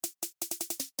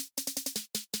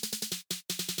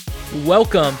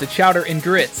Welcome to Chowder and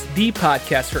Grits, the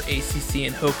podcast for ACC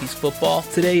and Hokies football.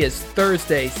 Today is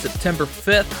Thursday, September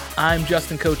 5th. I'm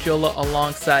Justin Cochiola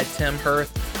alongside Tim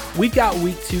Hirth. We've got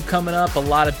week 2 coming up, a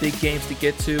lot of big games to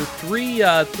get to. Three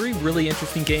really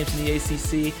interesting games in the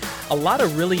ACC. A lot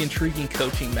of really intriguing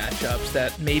coaching matchups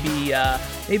that maybe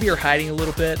are hiding a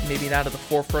little bit, maybe not at the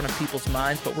forefront of people's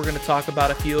minds, but we're going to talk about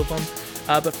a few of them.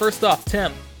 But first off,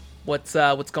 Tim, what's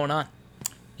going on?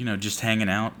 You know, just hanging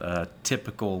out.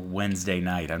 Typical Wednesday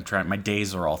night. My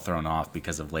days are all thrown off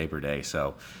because of Labor Day,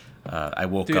 so I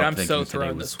woke up thinking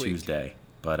today was Tuesday.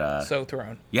 But so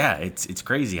thrown. Yeah, it's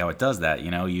crazy how it does that. You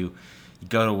know, you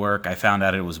go to work. I found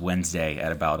out it was Wednesday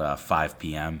at about 5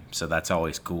 p.m., so that's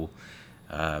always cool.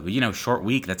 But you know, short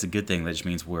week. That's a good thing. That just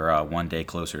means we're one day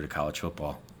closer to college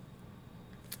football.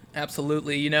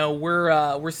 Absolutely. You know,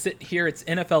 we're sitting here. It's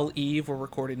NFL Eve. We're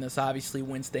recording this obviously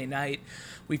Wednesday night.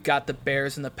 We've got the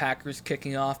Bears and the Packers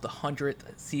kicking off the 100th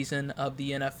season of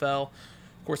the NFL.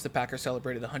 Of course, the Packers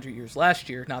celebrated 100 years last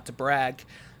year, not to brag.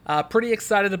 Pretty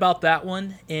excited about that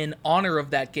one. In honor of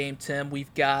that game, Tim,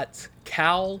 we've got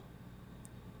Cal,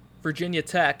 Virginia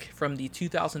Tech from the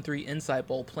 2003 Insight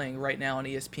Bowl playing right now on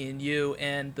ESPNU.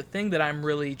 And the thing that I'm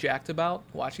really jacked about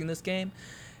watching this game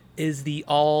is the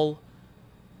all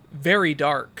very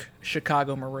dark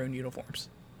Chicago maroon uniforms.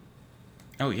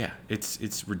 Oh yeah,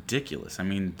 it's ridiculous. I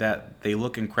mean, that they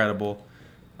look incredible.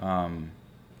 I'm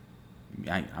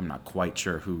not quite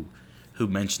sure who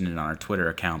mentioned it on our Twitter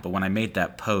account, but when I made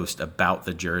that post about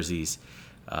the jerseys,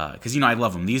 because you know I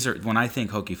love them. These are, when I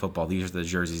think Hokie football, these are the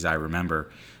jerseys I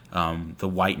remember. The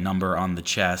white number on the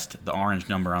chest, the orange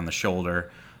number on the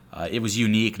shoulder. It was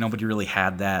unique. Nobody really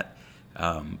had that.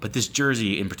 But this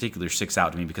jersey in particular sticks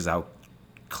out to me because how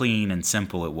clean and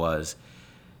simple it was.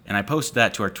 And I posted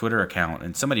that to our Twitter account,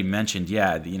 and somebody mentioned,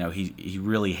 yeah, you know, he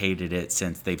really hated it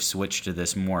since they've switched to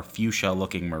this more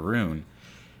fuchsia-looking maroon,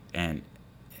 and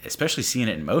especially seeing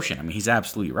it in motion. I mean, he's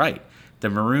absolutely right. The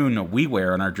maroon we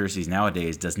wear on our jerseys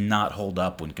nowadays does not hold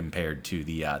up when compared to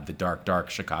the dark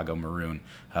Chicago maroon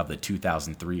of the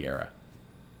 2003 era.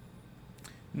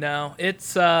 No,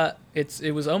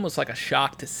 it was almost like a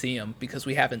shock to see them because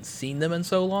we haven't seen them in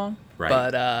so long. Right.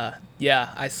 But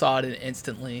yeah, I saw it and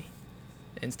instantly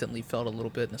felt a little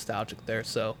bit nostalgic there.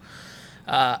 So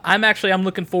I'm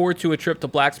looking forward to a trip to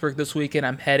Blacksburg this weekend.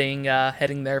 I'm heading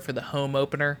there for the home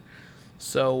opener.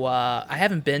 So I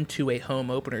haven't been to a home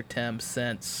opener, Tim,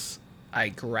 since I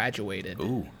graduated.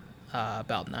 Ooh.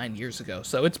 About 9 years ago.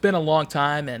 So it's been a long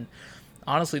time, and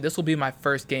honestly, this will be my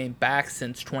first game back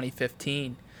since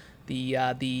 2015,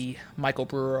 the Michael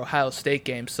Brewer Ohio State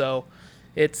game. So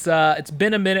it's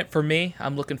been a minute for me.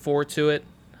 I'm looking forward to it.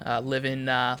 Living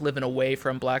away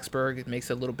from Blacksburg, it makes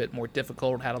it a little bit more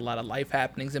difficult. Had a lot of life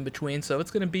happenings in between, so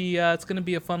it's gonna be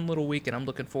a fun little weekend. I'm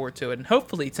looking forward to it, and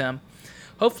hopefully, Tim,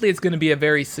 it's gonna be a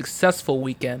very successful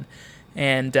weekend,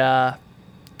 and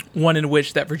one in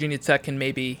which that Virginia Tech can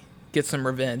maybe get some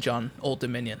revenge on Old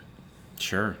Dominion.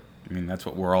 Sure. I mean, that's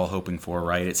what we're all hoping for,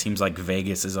 right? It seems like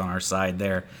Vegas is on our side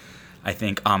there. I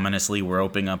think ominously we're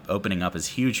opening up as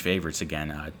huge favorites again.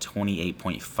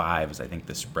 28.5 is I think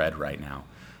the spread right now.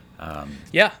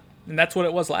 Yeah, and that's what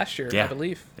it was last year, yeah, I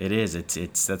believe. It is.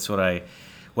 It's that's what I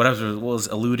was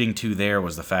alluding to there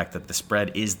was the fact that the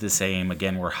spread is the same.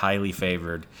 Again, we're highly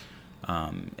favored.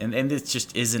 And it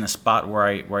just isn't a spot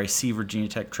where I see Virginia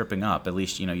Tech tripping up. At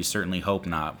least, you know, you certainly hope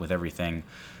not with everything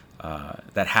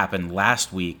that happened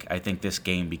last week. I think this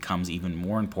game becomes even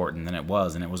more important than it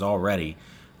was, and it was already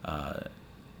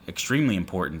extremely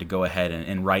important to go ahead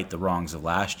and right the wrongs of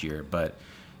last year. But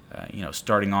you know,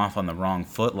 starting off on the wrong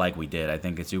foot like we did, I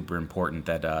think it's super important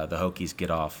that the Hokies get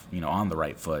off, you know, on the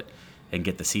right foot and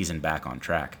get the season back on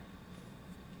track.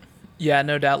 Yeah,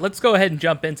 no doubt. Let's go ahead and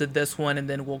jump into this one, and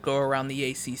then we'll go around the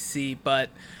ACC. But,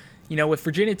 you know, with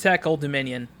Virginia Tech, Old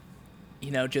Dominion,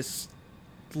 you know, just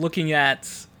looking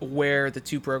at where the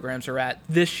two programs are at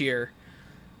this year,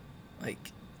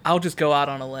 like, I'll just go out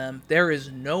on a limb. There is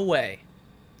no way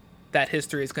that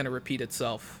history is going to repeat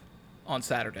itself on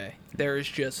Saturday. There is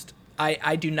just,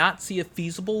 I do not see a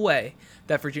feasible way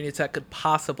that Virginia Tech could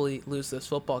possibly lose this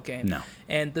football game. No.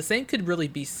 And the same could really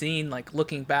be seen, like,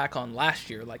 looking back on last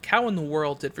year. Like, how in the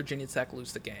world did Virginia Tech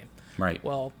lose the game? Right.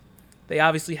 Well, they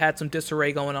obviously had some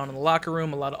disarray going on in the locker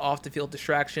room, a lot of off-the-field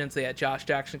distractions. They had Josh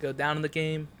Jackson go down in the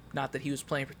game. Not that he was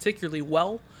playing particularly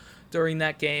well during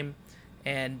that game,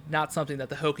 and not something that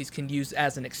the Hokies can use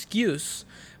as an excuse.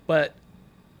 But,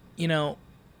 you know,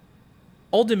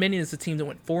 Old Dominion is a team that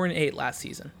went 4-8 last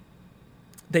season.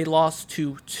 They lost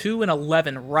to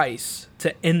 2-11 Rice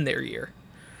to end their year.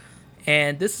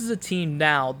 And this is a team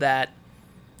now that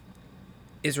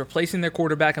is replacing their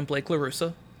quarterback in Blake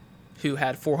LaRussa. who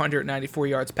had 494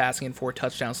 yards passing and 4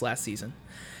 touchdowns last season.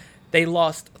 They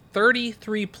lost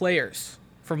 33 players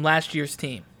from last year's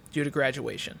team due to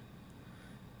graduation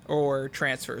or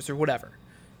transfers or whatever.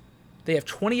 They have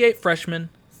 28 freshmen,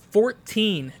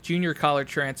 14 junior college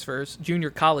transfers,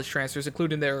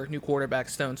 including their new quarterback,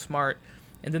 Stone Smart.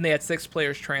 And then they had 6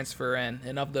 players transfer in.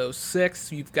 And of those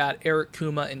 6, you've got Eric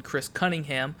Kuma and Chris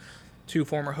Cunningham, 2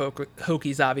 former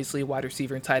Hokies, obviously, wide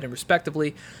receiver and tight end,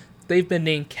 respectively. They've been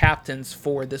named captains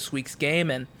for this week's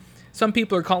game. And some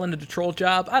people are calling it a troll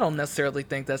job. I don't necessarily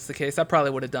think that's the case. I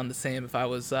probably would have done the same if I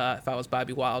was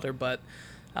Bobby Wilder. But,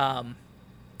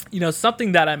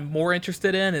 something that I'm more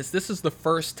interested in is this is the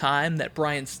first time that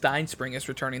Brian Steinspring is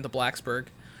returning to Blacksburg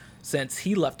since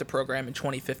he left the program in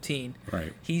 2015.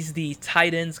 Right. He's the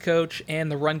tight ends coach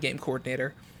and the run game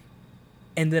coordinator.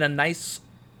 And then a nice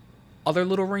other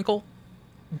little wrinkle,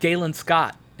 Galen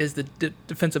Scott is the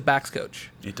defensive backs coach.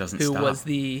 It doesn't who stop. Who was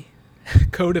the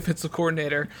co-defensive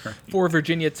coordinator for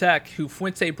Virginia Tech, who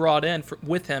Fuente brought in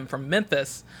with him from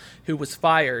Memphis, who was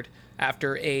fired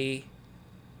after a,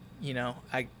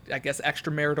 I guess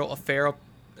extramarital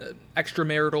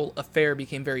affair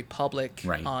became very public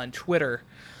on Twitter.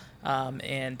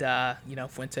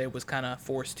 Fuente was kind of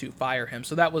forced to fire him.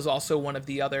 So that was also one of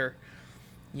the other,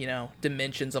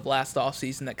 dimensions of last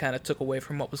offseason that kind of took away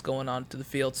from what was going on to the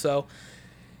field. So,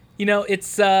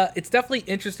 it's definitely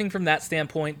interesting from that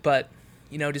standpoint, but,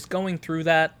 just going through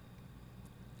that,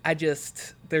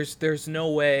 there's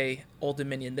no way Old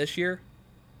Dominion this year,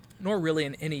 nor really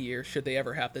in any year, should they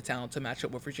ever have the talent to match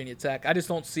up with Virginia Tech. I just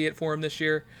don't see it for them this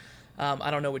year.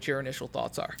 I don't know what your initial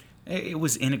thoughts are. It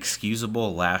was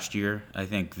inexcusable last year. I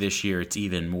think this year it's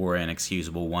even more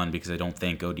inexcusable, one, because I don't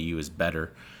think ODU is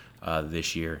better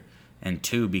this year, and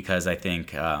 2, because I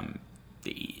think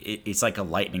it's like a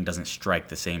lightning doesn't strike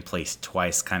the same place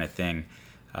twice kind of thing.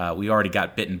 We already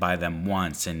got bitten by them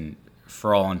once, and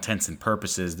for all intents and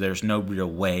purposes, there's no real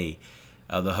way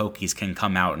the Hokies can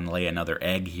come out and lay another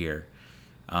egg here.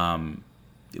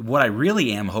 What I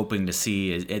really am hoping to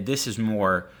see is this is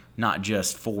more not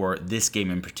just for this game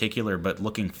in particular, but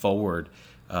looking forward,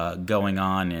 going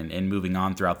on and moving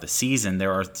on throughout the season.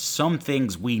 There are some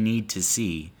things we need to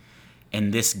see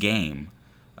in this game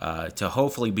to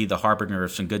hopefully be the harbinger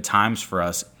of some good times for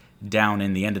us down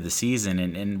in the end of the season.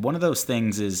 And one of those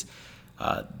things is,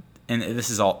 and this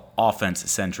is all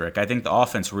offense-centric, I think the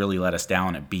offense really let us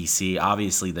down at BC.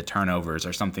 Obviously, the turnovers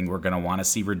are something we're going to want to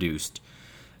see reduced.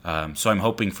 So I'm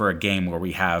hoping for a game where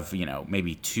we have,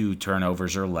 maybe 2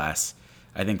 turnovers or less.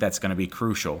 I think that's going to be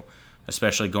crucial,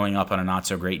 especially going up on a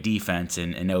not-so-great defense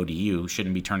in ODU.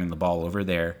 Shouldn't be turning the ball over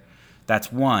there.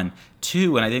 That's 1.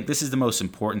 2, and I think this is the most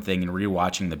important thing in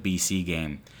rewatching the BC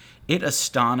game, it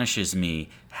astonishes me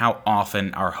how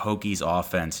often our Hokies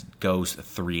offense goes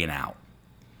 3 and out.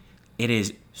 It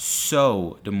is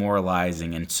so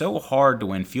demoralizing and so hard to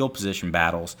win field position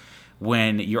battles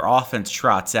when your offense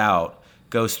trots out,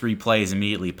 goes 3 plays,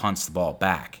 immediately punts the ball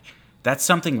back. That's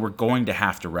something we're going to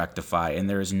have to rectify, and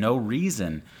there is no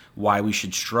reason why we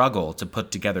should struggle to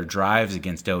put together drives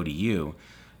against ODU.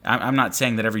 I'm not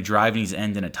saying that every drive needs to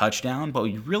end in a touchdown, but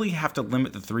we really have to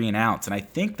limit the 3 and outs, and I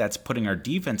think that's putting our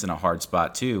defense in a hard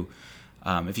spot too.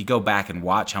 If you go back and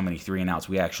watch how many 3 and outs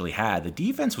we actually had, the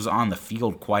defense was on the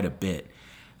field quite a bit.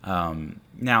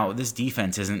 Now, this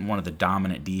defense isn't one of the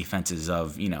dominant defenses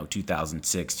of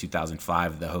 2006,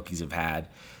 2005 the Hokies have had,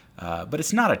 but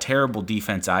it's not a terrible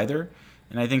defense either.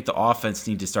 And I think the offense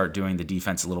need to start doing the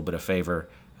defense a little bit of favor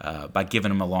by giving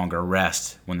them a longer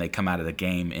rest when they come out of the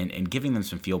game and giving them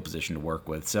some field position to work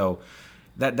with. So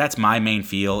that's my main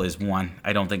feel is, 1,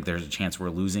 I don't think there's a chance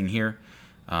we're losing here.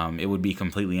 It would be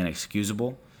completely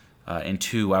inexcusable. And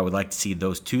 2, I would like to see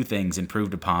those 2 things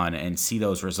improved upon and see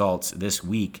those results this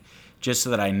week, just so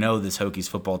that I know this Hokies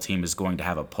football team is going to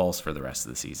have a pulse for the rest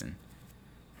of the season.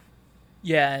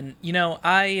 Yeah, and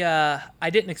I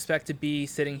didn't expect to be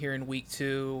sitting here in week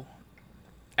 2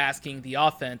 asking the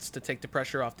offense to take the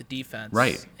pressure off the defense.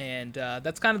 Right. And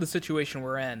that's kind of the situation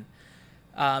we're in.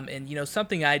 And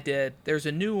something I did, there's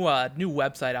a new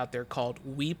website out there called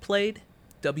We Played,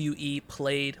 W-E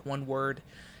Played, one word.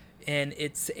 And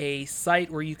it's a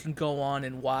site where you can go on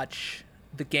and watch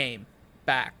the game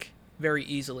back very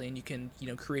easily, and you can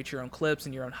create your own clips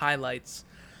and your own highlights.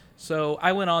 So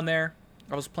I went on there.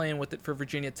 I was playing with it for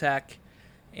Virginia Tech,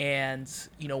 and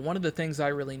one of the things I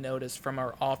really noticed from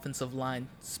our offensive line,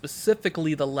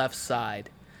 specifically the left side,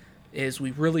 is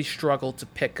we really struggled to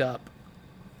pick up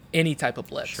any type of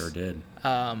blitz. Sure did.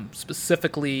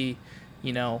 Specifically,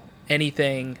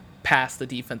 anything past the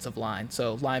defensive line,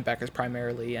 so linebackers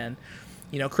primarily. And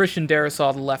Christian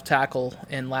Darrisaw, the left tackle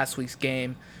in last week's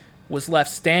game, was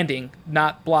left standing,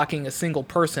 not blocking a single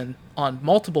person on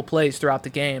multiple plays throughout the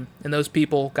game. And those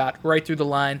people got right through the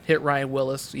line, hit Ryan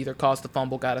Willis, either caused a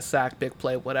fumble, got a sack, big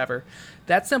play, whatever.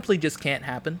 That simply just can't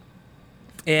happen.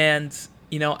 And,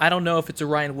 I don't know if it's a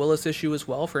Ryan Willis issue as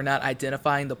well for not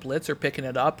identifying the blitz or picking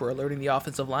it up or alerting the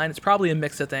offensive line. It's probably a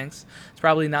mix of things. It's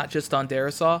probably not just on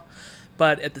Darrisaw.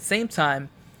 But at the same time,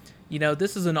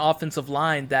 this is an offensive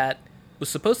line that was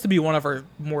supposed to be one of our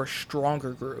more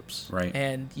stronger groups. Right.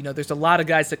 And, there's a lot of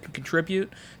guys that can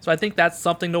contribute. So I think that's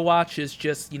something to watch is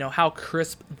just, how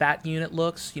crisp that unit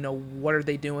looks. What are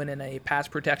they doing in a pass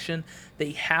protection?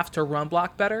 They have to run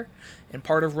block better. And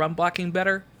part of run blocking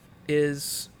better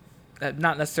is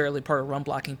not necessarily part of run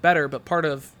blocking better, but part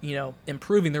of,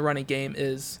 improving the running game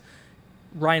is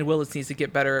Ryan Willis needs to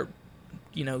get better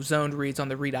at, zoned reads on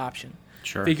the read option.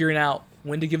 Sure. Figuring out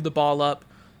when to give the ball up,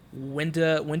 when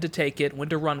to take it, when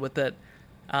to run with it.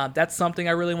 That's something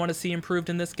I really want to see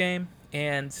improved in this game.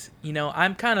 And,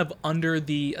 I'm kind of under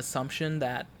the assumption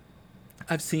that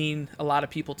I've seen a lot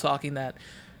of people talking that,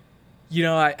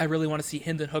 I really want to see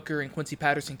Hendon Hooker and Quincy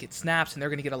Patterson get snaps and they're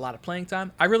going to get a lot of playing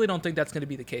time. I really don't think that's going to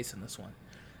be the case in this one.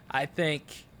 I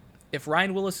think if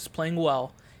Ryan Willis is playing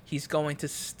well, he's going to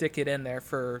stick it in there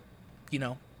for,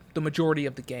 the majority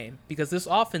of the game because this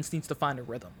offense needs to find a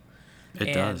rhythm.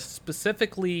 It does.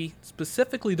 Specifically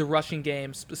the rushing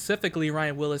game, specifically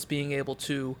Ryan Willis being able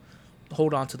to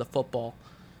hold on to the football,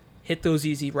 hit those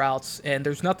easy routes, and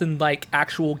there's nothing like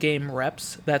actual game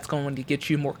reps that's going to get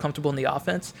you more comfortable in the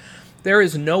offense. There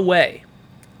is no way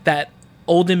that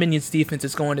Old Dominion's defense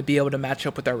is going to be able to match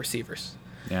up with our receivers.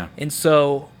 Yeah. And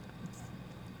so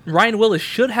Ryan Willis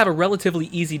should have a relatively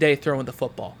easy day throwing the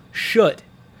football. Should.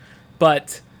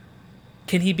 But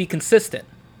can he be consistent?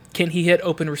 Can he hit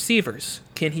open receivers?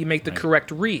 Can he make the correct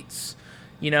reads?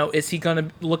 Is he going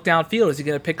to look downfield? Is he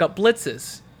going to pick up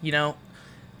blitzes?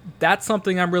 That's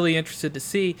something I'm really interested to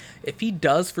see. If he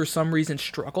does, for some reason,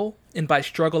 struggle, and by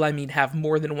struggle I mean have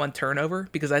more than one turnover,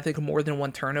 because I think more than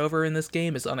one turnover in this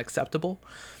game is unacceptable,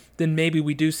 then maybe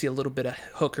we do see a little bit of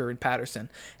Hooker and Patterson.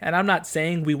 And I'm not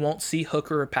saying we won't see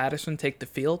Hooker or Patterson take the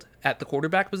field at the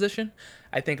quarterback position.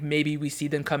 I think maybe we see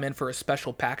them come in for a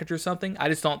special package or something. I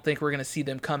just don't think we're going to see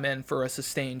them come in for a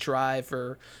sustained drive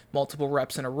or multiple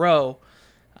reps in a row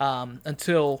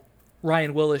until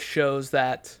Ryan Willis shows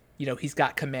that he's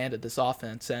got command of this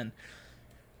offense. And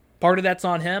part of that's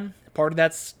on him. Part of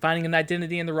that's finding an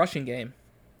identity in the rushing game.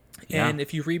 Yeah. And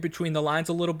if you read between the lines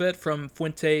a little bit from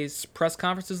Fuente's press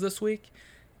conferences this week,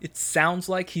 it sounds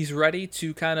like he's ready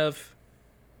to kind of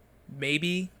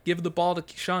maybe give the ball to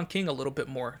Keshawn King a little bit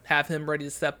more, have him ready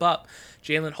to step up.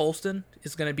 Jalen Holston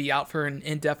is going to be out for an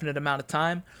indefinite amount of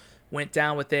time. Went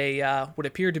down with a what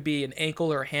appeared to be an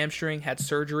ankle or a hamstring, had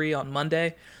surgery on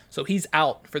Monday. So he's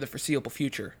out for the foreseeable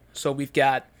future. So we've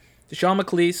got Deshaun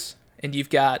McLeese and you've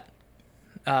got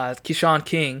Keshawn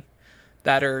King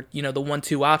that are, the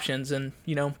 1-2 options. And,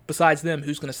 besides them,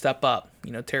 who's going to step up?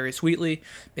 Terry Sweetley,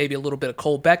 maybe a little bit of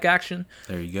Cole Beck action.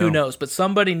 There you go. Who knows? But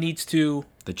somebody needs to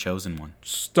the chosen one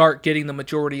start getting the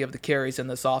majority of the carries in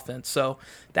this offense. So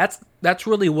that's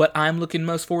really what I'm looking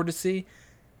most forward to see.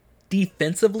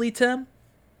 Defensively, Tim,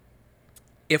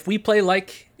 if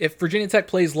Virginia Tech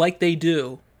plays like they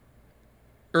do,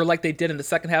 or like they did in the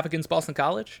second half against Boston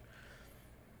College,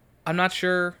 I'm not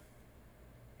sure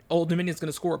Old Dominion's going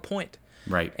to score a point.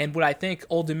 Right. And what I think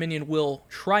Old Dominion will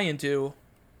try and do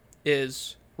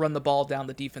is run the ball down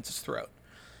the defense's throat,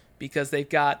 because they've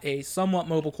got a somewhat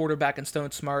mobile quarterback in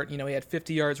Stone Smart. He had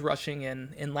 50 yards rushing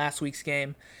in last week's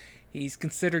game. He's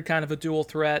considered kind of a dual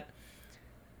threat.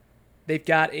 They've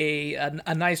got a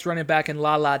nice running back in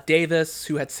Lala Davis,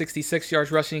 who had 66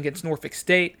 yards rushing against Norfolk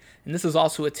State. And this is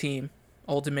also a team,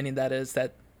 Old Dominion that is,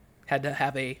 that had to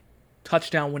have a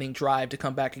touchdown-winning drive to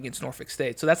come back against Norfolk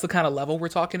State. So that's the kind of level we're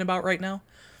talking about right now.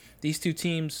 These two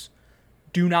teams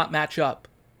do not match up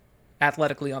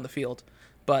athletically on the field.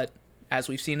 But as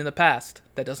we've seen in the past,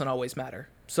 that doesn't always matter.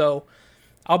 So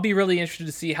I'll be really interested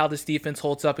to see how this defense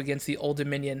holds up against the Old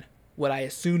Dominion, what I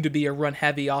assume to be a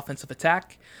run-heavy offensive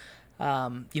attack.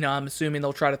 I'm assuming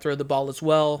they'll try to throw the ball as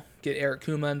well, get Eric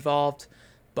Kuma involved.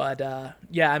 But,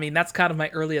 that's kind of my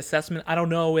early assessment. I don't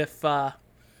know if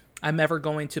I'm ever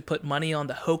going to put money on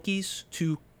the Hokies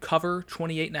to cover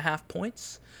 28.5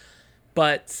 points,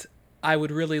 but I would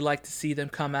really like to see them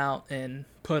come out and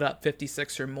put up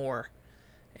 56 or more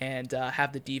and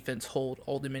have the defense hold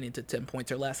Old Dominion to 10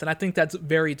 points or less. And I think that's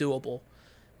very doable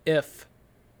if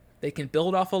they can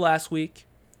build off of last week,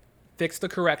 fix the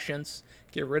corrections,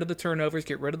 get rid of the turnovers,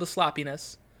 get rid of the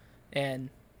sloppiness,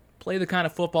 and play the kind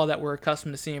of football that we're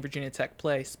accustomed to seeing Virginia Tech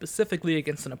play, specifically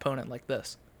against an opponent like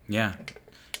this. Yeah.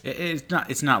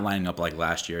 It's not lining up like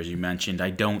last year, as you mentioned. I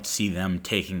don't see them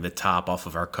taking the top off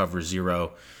of our cover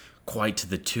zero quite to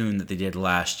the tune that they did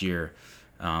last year.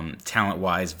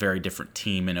 Talent-wise, very different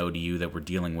team in ODU that we're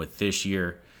dealing with this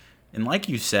year. And like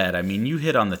you said, I mean, you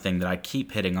hit on the thing that I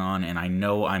keep hitting on, and I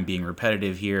know I'm being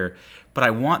repetitive here, but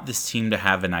I want this team to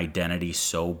have an identity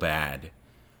so bad.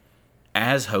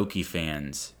 As Hokie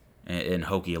fans and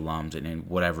Hokie alums, and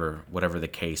whatever the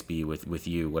case be with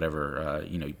you, whatever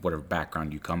whatever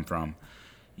background you come from,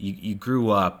 you grew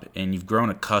up and you've grown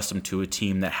accustomed to a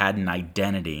team that had an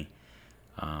identity,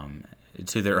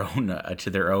 to their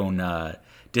own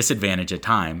disadvantage at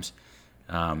times.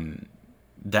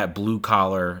 That blue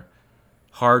collar,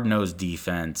 hard-nosed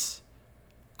defense,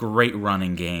 great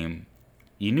running game.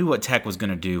 You knew what Tech was going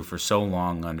to do for so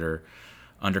long under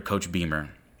Coach Beamer.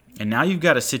 And now you've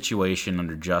got a situation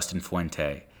under Justin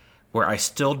Fuente where I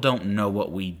still don't know what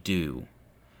we do.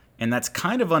 And that's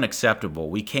kind of unacceptable.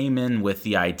 We came in with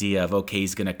the idea of, okay,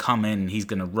 he's going to come in, he's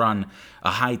going to run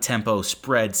a high-tempo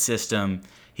spread system.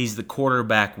 He's the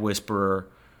quarterback whisperer.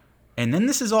 And then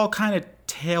this is all kind of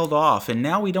tailed off, and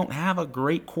now we don't have a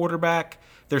great quarterback.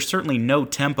 There's certainly no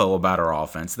tempo about our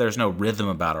offense. There's no rhythm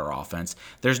about our offense.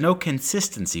 There's no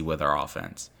consistency with our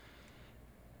offense.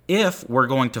 If we're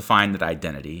going to find that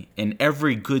identity, and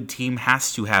every good team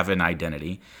has to have an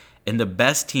identity, and the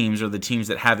best teams are the teams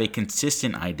that have a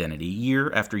consistent identity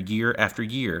year after year after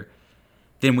year,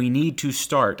 then we need to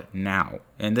start now.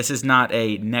 And this is not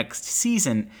a next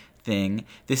season thing.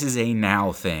 This is a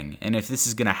now thing. And if this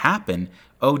is going to happen,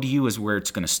 ODU is where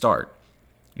it's going to start.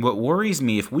 What worries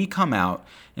me, if we come out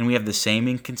and we have the same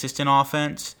inconsistent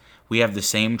offense, we have the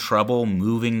same trouble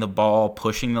moving the ball,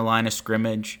 pushing the line of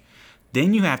scrimmage,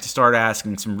 then you have to start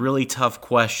asking some really tough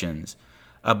questions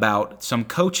about some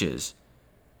coaches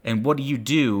and what do you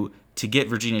do to get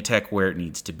Virginia Tech where it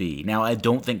needs to be. Now, I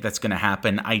don't think that's going to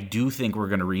happen. I do think we're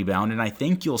going to rebound, and I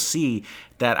think you'll see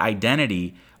that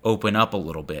identity open up a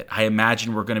little bit. I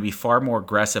imagine we're going to be far more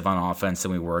aggressive on offense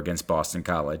than we were against Boston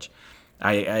College.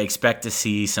 I expect to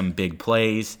see some big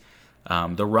plays.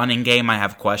 The running game I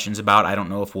have questions about. I don't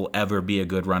know if we'll ever be a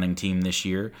good running team this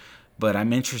year, but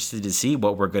I'm interested to see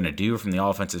what we're going to do from the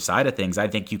offensive side of things. I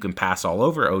think you can pass all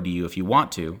over ODU if you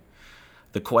want to.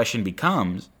 The question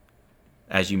becomes,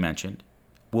 as you mentioned,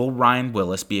 will Ryan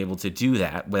Willis be able to do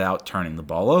that without turning the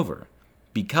ball over?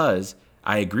 Because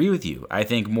I agree with you. I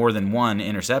think more than one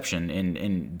interception,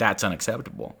 and that's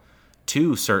unacceptable.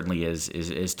 Two certainly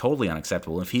is totally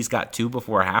unacceptable. If he's got two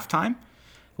before halftime,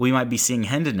 we might be seeing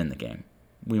Hendon in the game.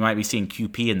 We might be seeing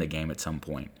QP in the game at some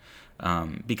point.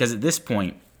 Because at this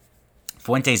point,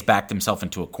 Fuente's backed himself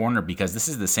into a corner because this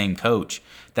is the same coach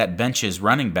that benches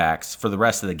running backs for the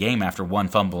rest of the game after one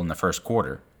fumble in the first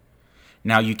quarter.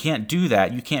 Now, you can't do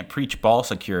that. You can't preach ball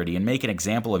security and make an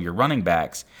example of your running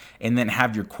backs and then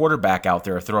have your quarterback out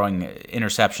there throwing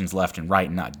interceptions left and right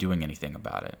and not doing anything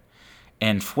about it.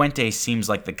 And Fuente seems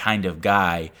like the kind of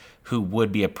guy who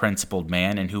would be a principled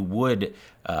man and who would,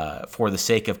 for the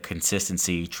sake of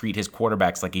consistency, treat his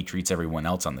quarterbacks like he treats everyone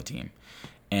else on the team.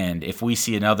 And if we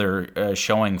see another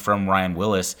showing from Ryan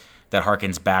Willis that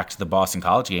harkens back to the Boston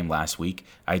College game last week,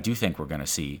 I do think we're going to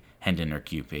see Hendon or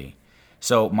QP.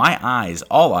 So my eyes,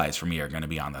 all eyes for me, are going to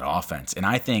be on that offense. And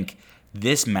I think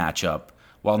this matchup,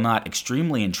 while not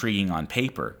extremely intriguing on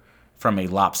paper, from a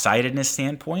lopsidedness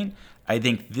standpoint, I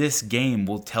think this game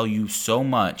will tell you so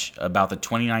much about the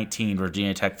 2019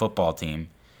 Virginia Tech football team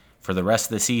for the rest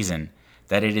of the season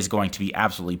that it is going to be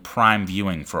absolutely prime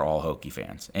viewing for all Hokie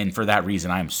fans. And for that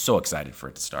reason, I am so excited for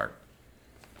it to start.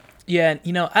 Yeah,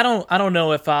 I don't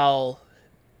know if I'll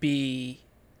be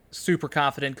super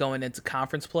confident going into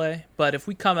conference play, but if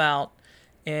we come out,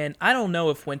 and I don't know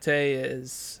if Fuente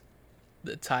is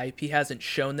the type, he hasn't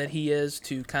shown that he is,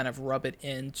 to kind of rub it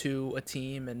into a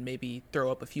team and maybe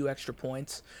throw up a few extra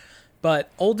points,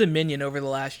 but Old Dominion over the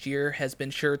last year has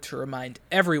been sure to remind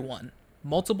everyone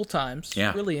multiple times,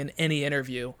 really in any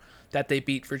interview, that they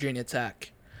beat Virginia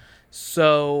Tech.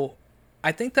 So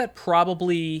I think that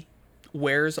probably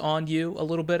wears on you a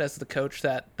little bit as the coach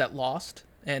that lost,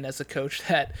 and as a coach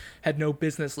that had no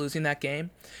business losing that game.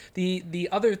 The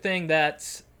other thing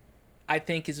that I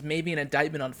think is maybe an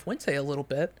indictment on Fuente a little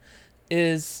bit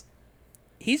is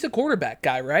he's a quarterback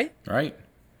guy, right? Right.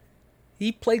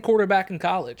 He played quarterback in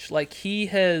college. Like, he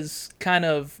has kind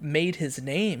of made his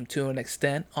name to an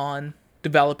extent on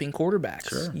developing quarterbacks.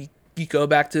 Sure. You go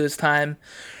back to his time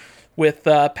with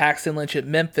Paxton Lynch at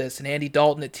Memphis and Andy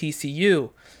Dalton at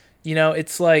TCU.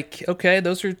 It's like, okay,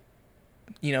 those are,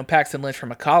 Paxton Lynch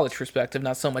from a college perspective,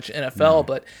 not so much NFL,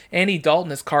 but Andy Dalton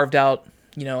has carved out,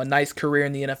 a nice career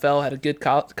in the NFL, had a good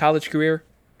college career.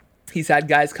 He's had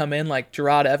guys come in like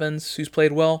Gerard Evans, who's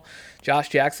played well. Josh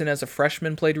Jackson as a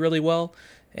freshman played really well.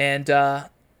 And,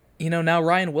 now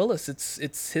Ryan Willis,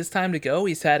 it's his time to go.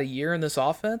 He's had a year in this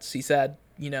offense. He's had,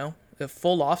 a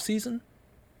full offseason.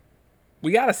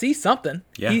 We got to see something.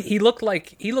 Yeah. He looked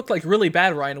like really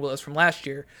bad Ryan Willis from last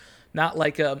year. Not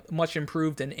like much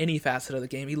improved in any facet of the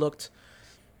game. He looked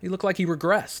like he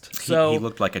regressed. So he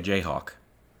looked like a Jayhawk.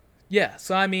 Yeah.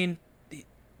 So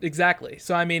exactly.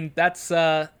 So that's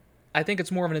I think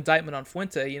it's more of an indictment on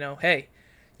Fuente. Hey,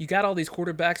 you got all these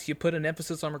quarterbacks. You put an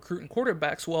emphasis on recruiting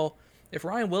quarterbacks. Well, if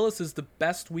Ryan Willis is the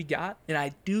best we got, and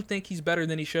I do think he's better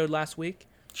than he showed last week.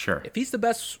 Sure. If he's the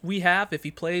best we have, if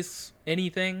he plays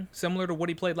anything similar to what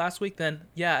he played last week, then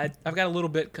yeah, I've got a little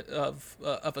bit of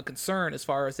a concern as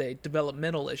far as a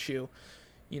developmental issue.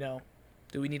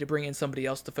 Do we need to bring in somebody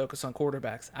else to focus on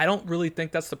quarterbacks? I don't really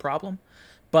think that's the problem,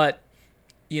 but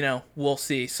we'll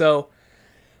see. So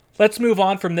let's move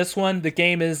on from this one. The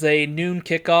game is a noon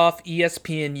kickoff,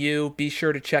 ESPNU. Be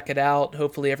sure to check it out.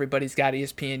 Hopefully everybody's got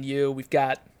ESPNU. We've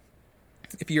got,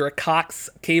 if you're a Cox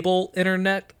cable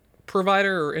internet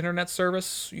provider or internet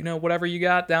service, whatever you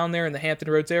got down there in the Hampton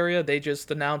Roads area, they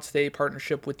just announced a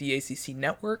partnership with the ACC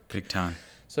network. Big time.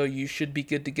 So you should be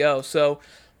good to go. So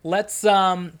let's,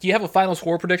 do you have a final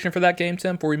score prediction for that game,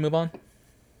 Tim, before we move on?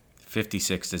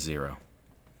 56-0.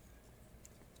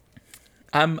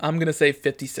 I'm going to say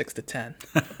 56-10.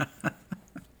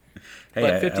 Hey,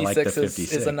 but 56, I like the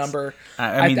 56 is a number.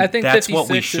 I think that's what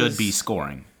we should is, be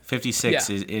scoring. 56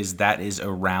 is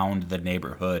around the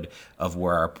neighborhood of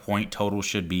where our point total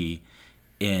should be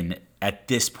at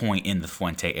this point in the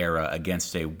Fuente era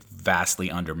against a vastly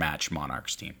undermatched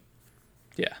Monarchs team.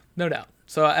 Yeah, no doubt.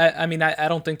 So I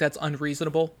don't think that's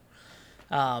unreasonable.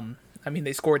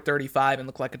 They scored 35 and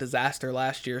looked like a disaster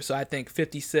last year. So I think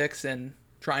 56 and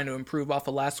trying to improve off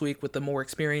of last week with the more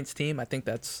experienced team, I think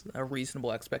that's a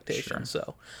reasonable expectation.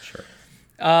 Sure.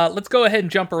 Let's go ahead and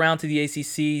jump around to the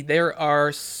ACC. There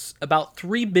are about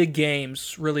 3 big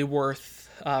games really worth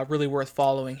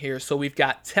following here. So we've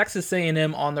got Texas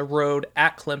A&M on the road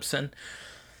at Clemson.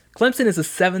 Clemson is a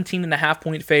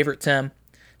 17.5-point favorite, Tim.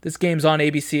 This game's on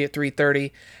ABC at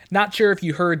 3:30. Not sure if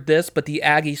you heard this, but the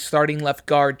Aggies starting left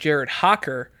guard Jared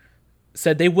Hocker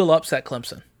said they will upset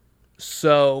Clemson.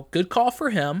 So good call for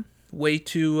him. Way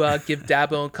to give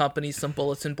Dabo and company some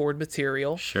bulletin board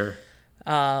material. Sure.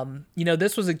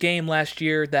 This was a game last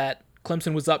year that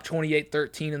Clemson was up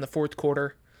 28-13 in the fourth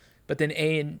quarter, but then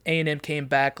A&M came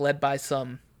back led by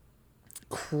some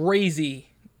crazy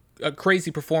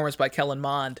performance by Kellen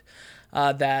Mond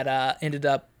that ended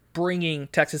up bringing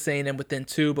Texas A&M within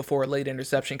 2 before a late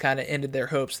interception kind of ended their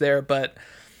hopes there. But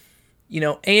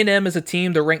A&M is a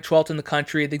team, they're ranked 12th in the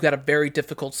country. They've got a very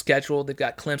difficult schedule. They've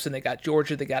got Clemson, they've got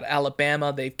Georgia, they've got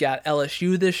Alabama, they've got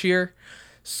LSU this year.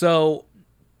 So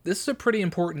this is a pretty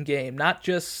important game. Not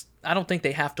just, I don't think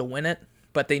they have to win it,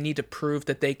 but they need to prove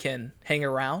that they can hang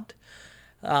around.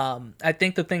 I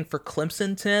think the thing for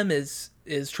Clemson, Tim, is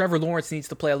Trevor Lawrence needs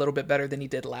to play a little bit better than he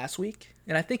did last week,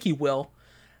 and I think he will.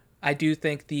 I do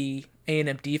think the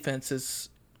A&M defense is,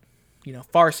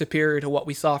 far superior to what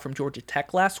we saw from Georgia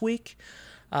Tech last week,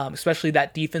 especially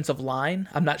that defensive line.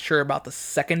 I'm not sure about the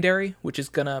secondary, which is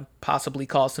going to possibly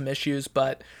cause some issues,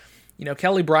 but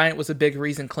Kelly Bryant was a big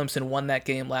reason Clemson won that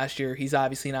game last year. He's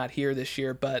obviously not here this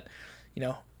year, but,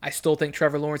 I still think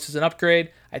Trevor Lawrence is an upgrade.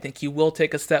 I think he will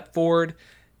take a step forward.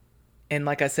 And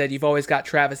like I said, you've always got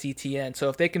Travis Etienne. So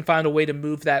if they can find a way to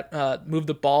move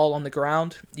the ball on the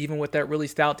ground, even with that really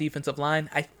stout defensive line,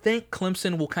 I think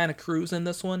Clemson will kind of cruise in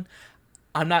this one.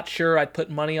 I'm not sure I'd put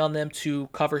money on them to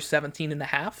cover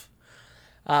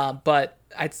 17.5. But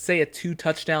I'd say a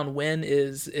 2-touchdown win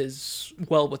is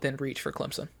well within reach for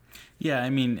Clemson. Yeah,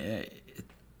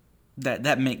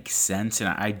 that makes sense, and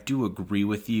I do agree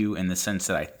with you in the sense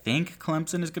that I think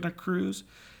Clemson is going to cruise.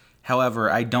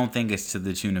 However, I don't think it's to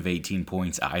the tune of 18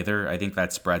 points either. I think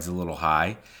that spread's a little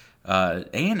high.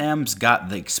 A&M's got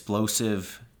the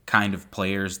explosive kind of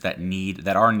players that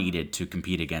are needed to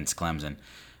compete against Clemson.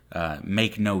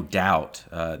 Make no doubt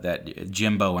that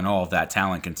Jimbo and all of that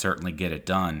talent can certainly get it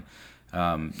done.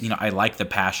 I like the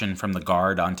passion from the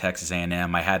guard on Texas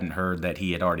A&M. I hadn't heard that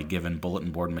he had already given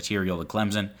bulletin board material to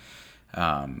Clemson.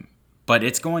 But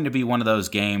it's going to be one of those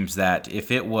games that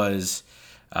if it was,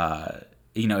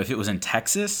 if it was in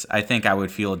Texas, I think I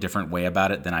would feel a different way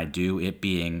about it than I do. It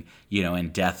being, in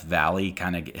Death Valley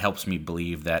kind of helps me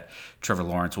believe that Trevor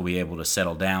Lawrence will be able to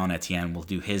settle down. Etienne will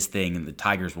do his thing, and the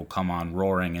Tigers will come on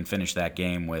roaring and finish that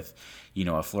game with,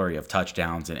 a flurry of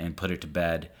touchdowns and put it to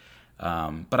bed.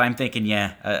 But I'm thinking,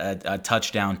 a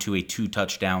touchdown to a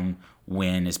 2-touchdown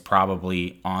win is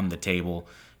probably on the table.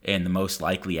 and the most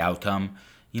likely outcome.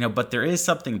 But there is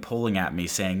something pulling at me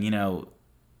saying,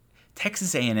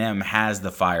 Texas A&M has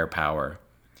the firepower.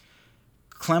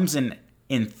 Clemson,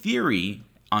 in theory,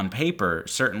 on paper,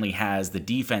 certainly has the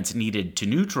defense needed to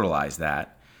neutralize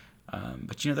that.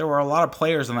 But there were a lot of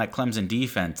players on that Clemson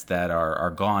defense that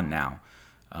are gone now.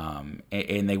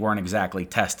 And they weren't exactly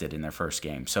tested in their first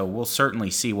game. So we'll certainly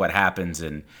see what happens.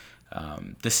 And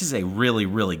this is a really,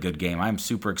 really good game. I'm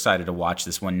super excited to watch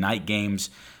this one. Night games,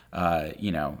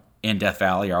 in Death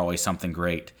Valley are always something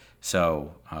great.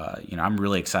 So, I'm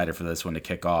really excited for this one to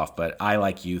kick off. But I,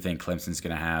 like you, think Clemson's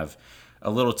going to have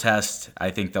a little test. I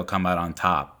think they'll come out on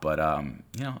top. But,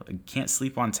 can't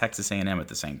sleep on Texas A&M at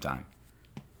the same time.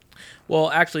 Well,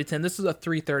 actually, Tim, this is a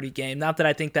 3:30 game. Not that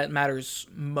I think that matters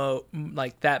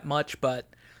that much, but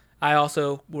I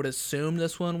also would assume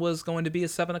this one was going to be a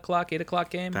 7 o'clock, 8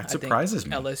 o'clock game. That surprises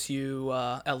me.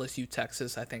 LSU,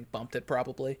 Texas, I think bumped it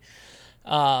probably.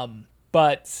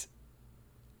 But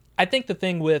I think the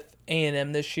thing with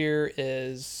A&M this year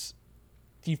is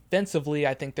defensively,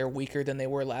 I think they're weaker than they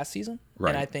were last season. Right.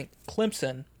 And I think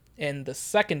Clemson in the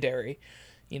secondary,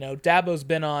 Dabo's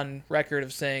been on record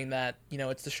of saying that,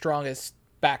 it's the strongest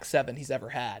back seven he's ever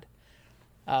had,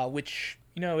 which,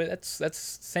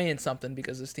 that's saying something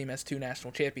because this team has 2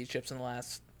 national championships in the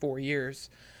last 4 years.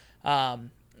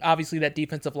 Obviously, that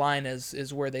defensive line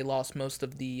is where they lost most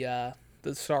of the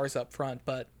stars up front,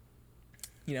 but,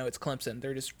 it's Clemson.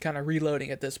 They're just kind of reloading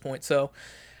at this point. So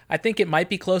I think it might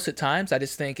be close at times. I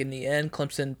just think in the end,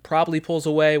 Clemson probably pulls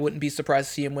away. Wouldn't be surprised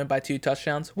to see him win by 2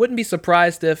 touchdowns. Wouldn't be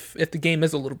surprised if the game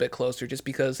is a little bit closer, just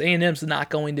because A&M's not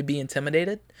going to be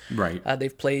intimidated. Right.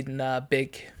 They've played in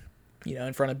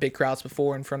in front of big crowds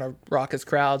before, in front of raucous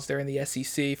crowds. They're in the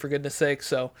SEC, for goodness sake.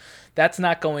 So that's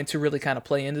not going to really kind of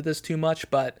play into this too much.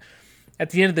 But at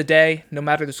the end of the day, no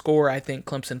matter the score, I think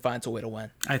Clemson finds a way to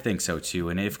win. I think so too.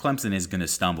 And if Clemson is going to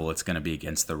stumble, it's going to be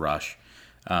against the rush.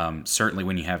 Certainly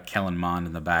when you have Kellen Mond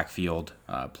in the backfield,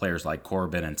 players like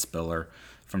Corbin and Spiller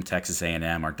from Texas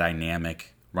A&M are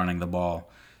dynamic running the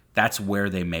ball. That's where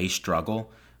they may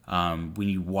struggle. When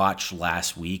you watch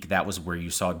last week, that was where you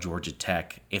saw Georgia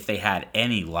Tech. If they had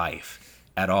any life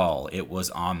at all, it was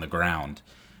on the ground.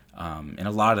 And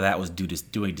a lot of that was due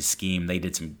to scheme. They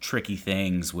did some tricky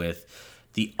things with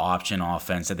the option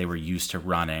offense that they were used to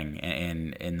running,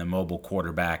 and the mobile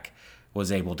quarterback was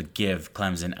able to give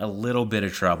Clemson a little bit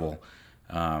of trouble.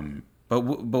 But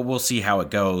we'll see how it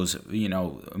goes.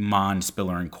 Mond,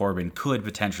 Spiller, and Corbin could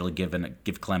potentially give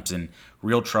Clemson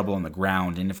real trouble on the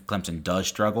ground, and if Clemson does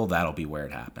struggle, that'll be where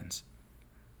it happens.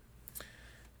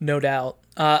 No doubt.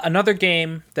 Another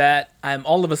game that I'm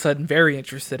all of a sudden very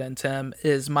interested in, Tim,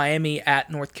 is Miami at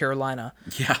North Carolina.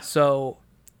 Yeah. So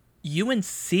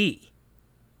UNC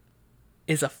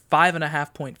is a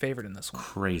 5.5-point favorite in this one.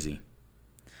 Crazy.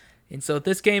 And so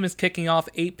this game is kicking off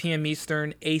 8 p.m.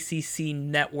 Eastern, ACC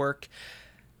Network.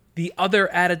 The other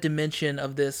added dimension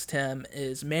of this, Tim,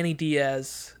 is Manny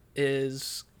Diaz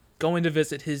is going to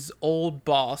visit his old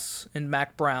boss in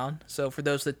Mack Brown. So for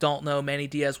those that don't know, Manny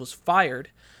Diaz was fired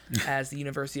as the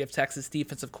University of Texas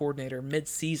defensive coordinator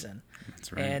mid-season.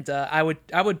 That's right. And I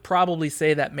would probably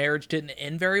say that marriage didn't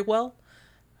end very well.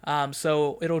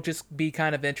 So it'll just be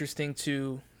kind of interesting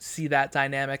to see that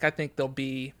dynamic. I think they'll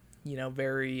be,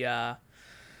 very,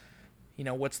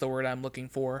 what's the word I'm looking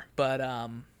for? But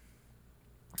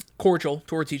cordial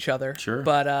towards each other. Sure.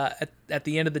 But at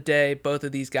the end of the day, both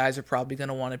of these guys are probably going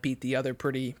to want to beat the other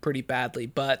pretty badly.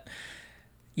 But,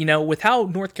 with how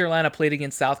North Carolina played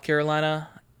against South Carolina,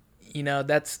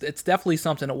 it's definitely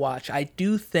something to watch. I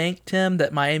do think, Tim,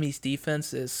 that Miami's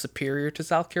defense is superior to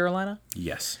South Carolina.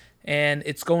 Yes. And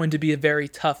it's going to be a very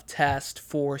tough test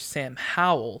for Sam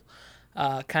Howell,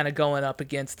 kind of going up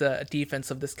against a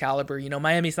defense of this caliber.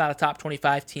 Miami's not a top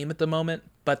 25 team at the moment,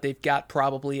 but they've got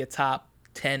probably a top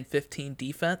 10, 15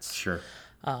 defense. Sure.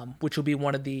 Which will be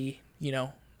one of the,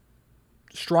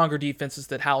 stronger defenses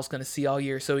that Howell's going to see all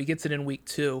year. So he gets it in week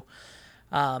 2.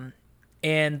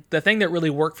 And the thing that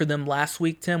really worked for them last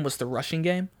week, Tim, was the rushing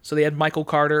game. So they had Michael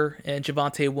Carter and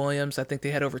Javonte Williams. I think they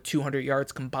had over 200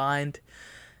 yards combined.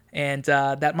 And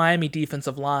that Miami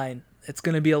defensive line, it's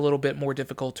going to be a little bit more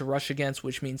difficult to rush against,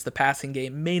 which means the passing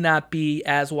game may not be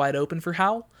as wide open for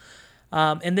Howell.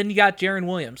 And then you got Jaron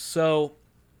Williams. So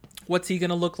what's he going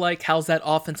to look like? How's that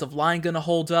offensive line going to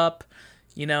hold up?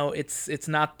 It's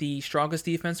not the strongest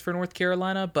defense for North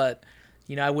Carolina, but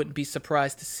I wouldn't be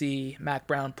surprised to see Mack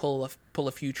Brown pull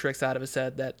a few tricks out of his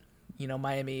head that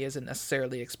Miami isn't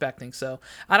necessarily expecting. So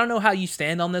I don't know how you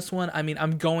stand on this one. I mean,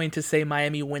 I'm going to say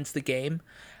Miami wins the game.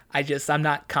 I'm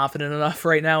not confident enough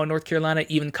right now in North Carolina,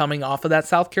 even coming off of that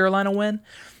South Carolina win.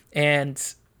 And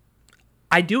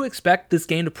I do expect this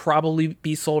game to probably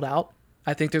be sold out.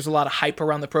 I think there's a lot of hype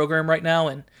around the program right now,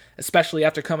 and especially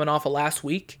after coming off of last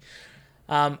week.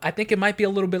 I think it might be a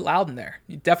little bit loud in there.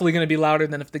 Definitely going to be louder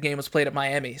than if the game was played at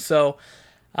Miami. So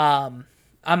I'm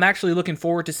actually looking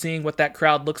forward to seeing what that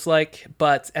crowd looks like.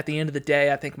 But at the end of the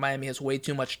day, I think Miami has way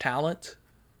too much talent,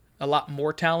 a lot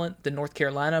more talent than North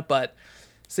Carolina. But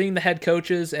seeing the head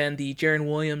coaches and the Jarren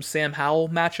Williams, Sam Howell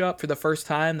matchup for the first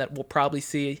time that we'll probably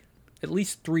see at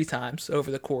least 3 times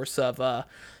over the course of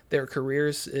their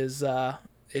careers is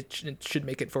it should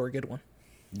make it for a good one.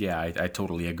 Yeah, I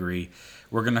totally agree.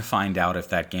 We're going to find out if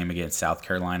that game against South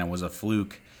Carolina was a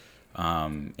fluke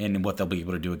and what they'll be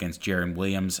able to do against Jarren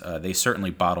Williams. They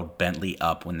certainly bottled Bentley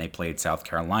up when they played South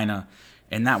Carolina,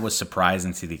 and that was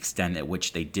surprising to the extent at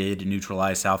which they did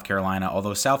neutralize South Carolina,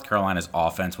 although South Carolina's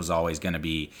offense was always going to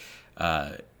be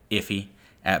iffy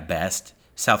at best.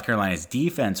 South Carolina's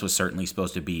defense was certainly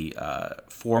supposed to be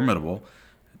formidable.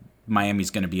 Miami's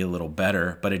going to be a little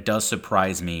better, but it does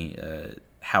surprise me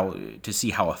to see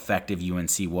how effective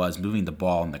UNC was moving the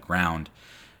ball on the ground.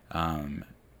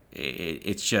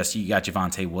 It's just you got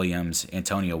Javonte Williams,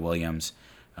 Antonio Williams,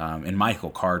 and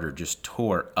Michael Carter just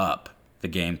tore up the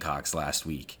Gamecocks last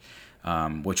week,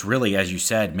 which really, as you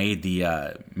said, made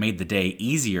the day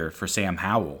easier for Sam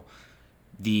Howell.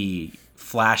 The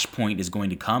flashpoint is going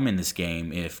to come in this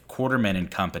game if Quarterman and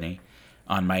company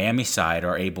on Miami side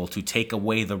are able to take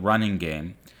away the running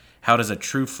game. How does a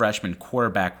true freshman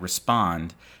quarterback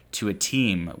respond to a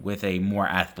team with a more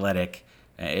athletic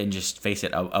and, just face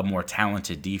it, a more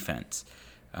talented defense?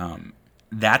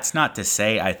 That's not to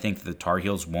say I think the Tar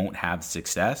Heels won't have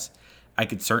success. I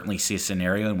could certainly see a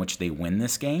scenario in which they win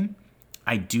this game.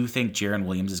 I do think Jarren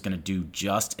Williams is going to do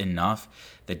just enough,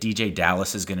 that DJ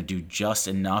Dallas is going to do just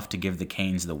enough to give the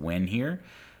Canes the win here.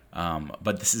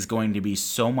 But this is going to be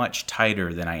so much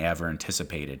tighter than I ever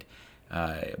anticipated.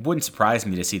 It wouldn't surprise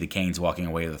me to see the Canes walking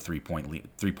away with a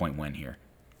 3-point win here.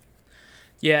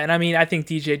 Yeah, and I mean, I think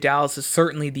DJ Dallas is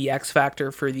certainly the X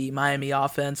factor for the Miami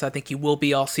offense. I think he will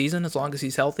be all season as long as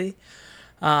he's healthy.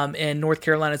 And North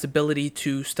Carolina's ability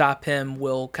to stop him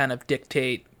will kind of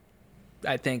dictate,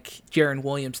 I think, Jarren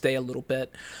Williams' day a little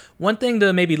bit. One thing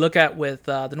to maybe look at with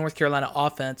the North Carolina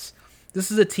offense,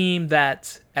 this is a team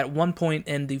that at one point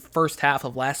in the first half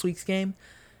of last week's game,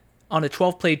 on a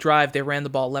 12-play drive, they ran the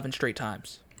ball 11 straight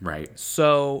times. Right.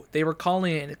 So they were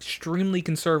calling it an extremely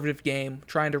conservative game,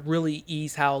 trying to really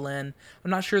ease Howell in.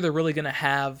 I'm not sure they're really going to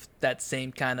have that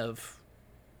same kind of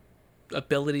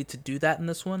ability to do that in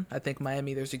this one. I think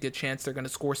Miami, there's a good chance they're going to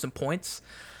score some points.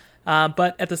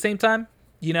 But at the same time,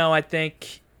 I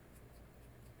think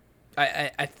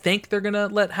I think they're going to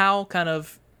let Howell kind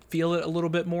of feel it a little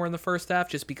bit more in the first half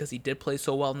just because he did play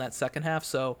so well in that second half.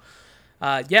 So,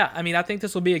 I think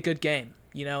this will be a good game.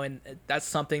 And that's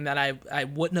something that I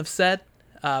wouldn't have said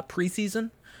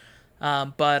preseason.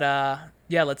 But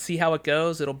let's see how it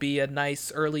goes. It'll be a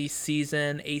nice early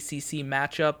season ACC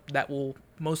matchup that will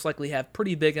most likely have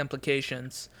pretty big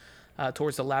implications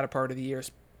towards the latter part of the year,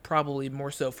 probably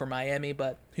more so for Miami,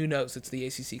 but who knows? It's the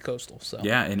ACC Coastal. So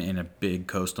yeah, in a big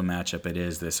Coastal matchup it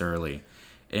is this early.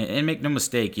 And make no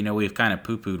mistake, we've kind of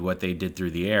poo-pooed what they did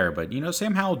through the air. But,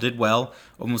 Sam Howell did well,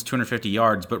 almost 250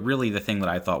 yards. But really the thing that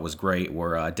I thought was great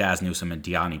were Daz Newsome and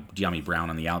De'Ami Brown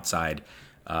on the outside.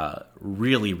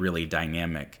 Really, really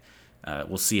dynamic.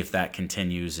 We'll see if that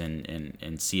continues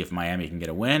and see if Miami can get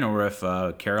a win or if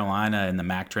Carolina and the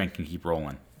MAC train can keep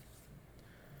rolling.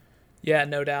 Yeah,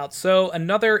 no doubt. So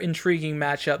another intriguing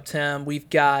matchup, Tim. We've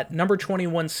got number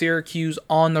 21 Syracuse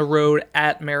on the road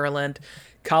at Maryland.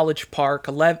 College Park,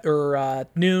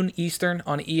 noon Eastern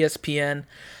on ESPN.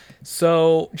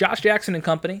 So Josh Jackson and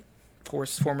company, of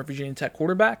course, former Virginia Tech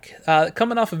quarterback,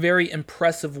 coming off a very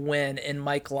impressive win in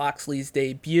Mike Locksley's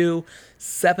debut,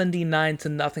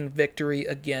 79-0 victory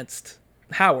against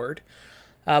Howard.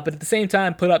 But at the same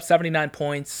time, put up 79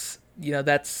 points.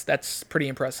 That's pretty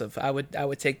impressive. I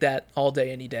would take that all day,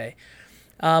 any day.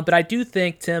 But I do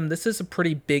think, Tim, this is a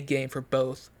pretty big game for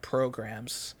both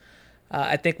programs.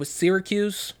 I think with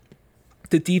Syracuse,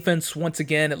 the defense, once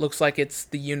again, it looks like it's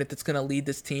the unit that's going to lead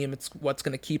this team. It's what's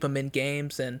going to keep them in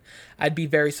games. And I'd be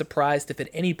very surprised if at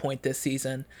any point this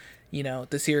season,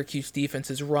 the Syracuse defense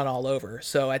is run all over.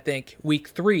 So I think week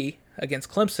 3 against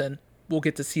Clemson, we'll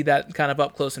get to see that kind of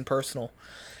up close and personal.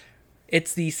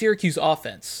 It's the Syracuse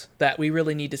offense that we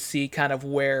really need to see kind of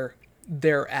where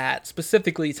they're at,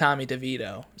 specifically Tommy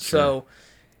DeVito. Sure. So,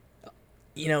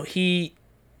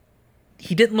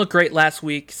 he didn't look great last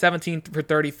week, 17 for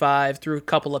 35, threw a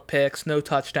couple of picks, no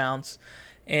touchdowns.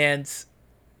 And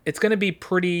it's going to be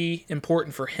pretty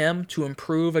important for him to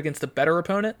improve against a better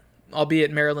opponent,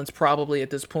 albeit Maryland's probably at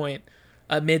this point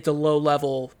a mid to low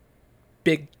level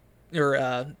big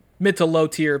or mid to low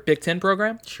tier Big Ten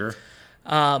program. Sure.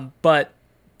 But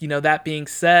that being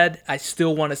said, I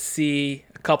still want to see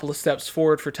a couple of steps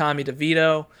forward for Tommy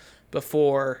DeVito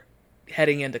before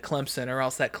heading into Clemson, or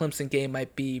else that Clemson game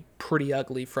might be pretty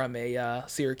ugly from a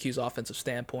Syracuse offensive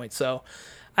standpoint. So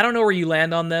I don't know where you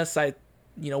land on this.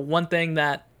 One thing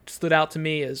that stood out to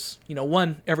me is,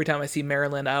 one, every time I see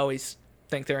Maryland, I always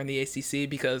think they're in the ACC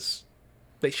because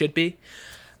they should be.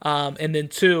 And then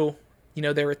two,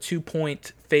 they're a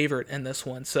 2-point favorite in this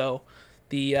one. So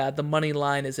the money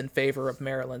line is in favor of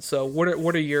Maryland. So what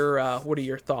are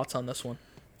your thoughts on this one?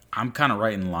 I'm kind of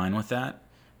right in line with that.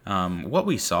 What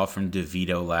we saw from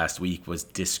DeVito last week was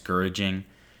discouraging.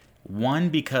 One,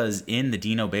 because in the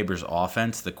Dino Babers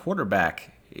offense, the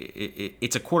quarterback,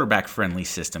 it's a quarterback-friendly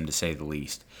system, to say the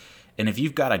least. And if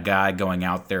you've got a guy going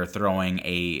out there throwing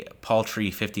a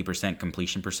paltry 50%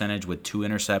 completion percentage with 2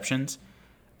 interceptions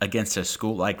against a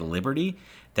school like Liberty,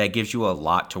 that gives you a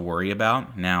lot to worry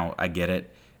about. Now, I get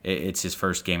it. It's his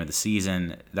first game of the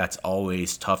season. That's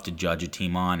always tough to judge a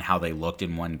team on, how they looked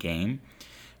in one game.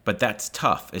 But that's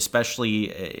tough,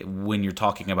 especially when you're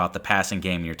talking about the passing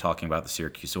game and you're talking about the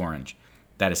Syracuse Orange.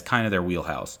 That is kind of their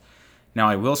wheelhouse. Now,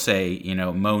 I will say,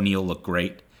 Mo Neal looked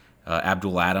great.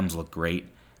 Abdul Adams looked great.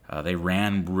 They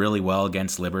ran really well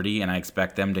against Liberty, and I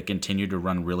expect them to continue to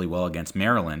run really well against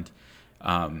Maryland.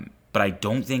 But I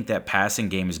don't think that passing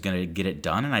game is going to get it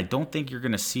done, and I don't think you're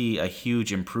going to see a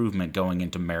huge improvement going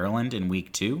into Maryland in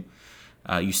week 2.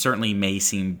 You certainly may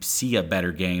see a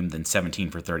better game than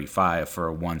 17 for 35 for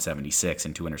a 176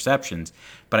 and 2 interceptions,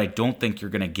 but I don't think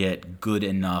you're going to get good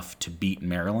enough to beat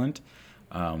Maryland.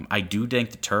 I do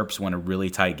think the Terps win a really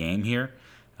tight game here,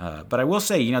 but I will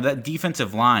say, that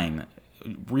defensive line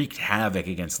wreaked havoc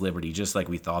against Liberty just like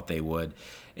we thought they would,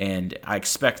 and I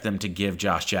expect them to give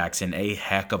Josh Jackson a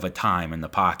heck of a time in the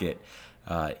pocket.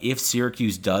 If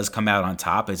Syracuse does come out on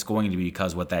top, it's going to be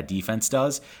because what that defense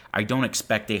does. I don't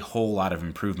expect a whole lot of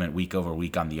improvement week over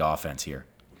week on the offense here.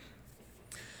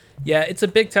 Yeah, it's a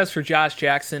big test for Josh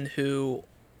Jackson, who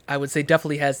I would say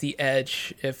definitely has the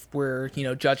edge if we're,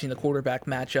 judging the quarterback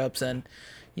matchups. And,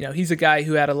 he's a guy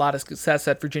who had a lot of success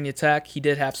at Virginia Tech. He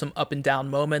did have some up and down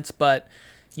moments, but,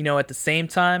 at the same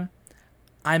time,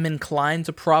 I'm inclined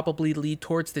to probably lead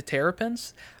towards the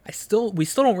Terrapins. We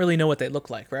still don't really know what they look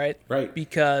like, right? Right.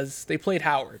 Because they played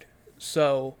Howard.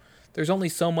 So there's only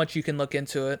so much you can look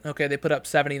into it. Okay, they put up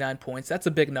 79 points. That's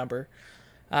a big number.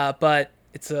 But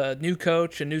it's a new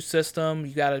coach, a new system.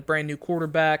 You got a brand new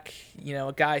quarterback,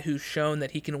 a guy who's shown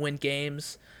that he can win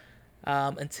games.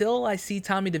 Until I see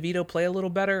Tommy DeVito play a little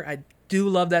better, I do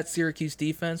love that Syracuse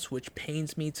defense, which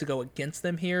pains me to go against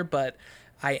them here, but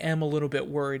I am a little bit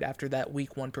worried after that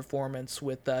week 1 performance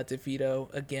with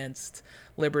DeVito against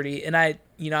Liberty. And I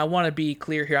want to be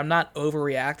clear here. I'm not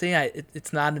overreacting.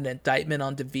 It's not an indictment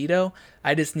on DeVito.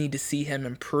 I just need to see him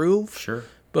improve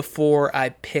before I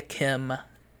pick him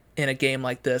in a game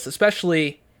like this,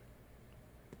 especially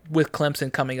with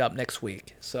Clemson coming up next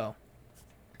week. So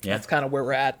yeah, that's kind of where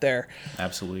we're at there.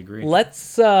 Absolutely agree.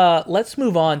 Let's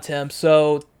move on, Tim.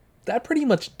 So that pretty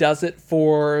much does it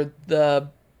for the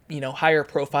higher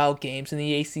profile games in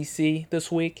the ACC this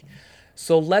week.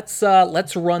 So let's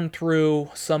run through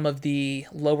some of the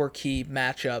lower key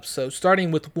matchups. So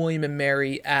starting with William and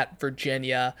Mary at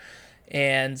Virginia.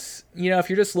 And, if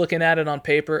you're just looking at it on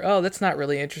paper, oh, that's not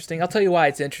really interesting. I'll tell you why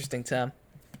it's interesting, Tim.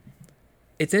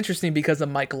 It's interesting because of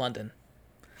Mike London.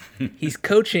 He's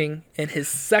coaching in his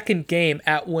second game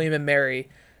at William and Mary,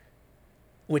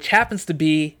 which happens to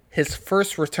be his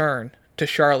first return to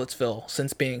Charlottesville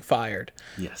since being fired.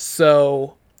 Yes.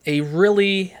 So a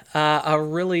really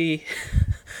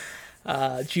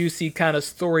juicy kind of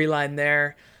storyline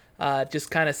there. Just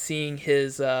kind of seeing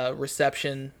his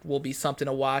reception will be something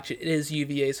to watch. It is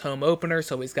UVA's home opener,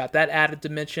 so he's got that added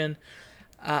dimension.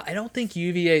 I don't think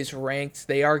UVA's ranked.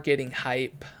 They are getting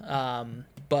hype,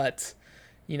 but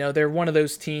they're one of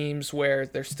those teams where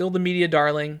they're still the media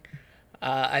darling.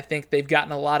 I think they've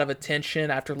gotten a lot of attention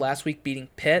after last week beating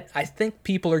Pitt. I think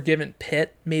people are giving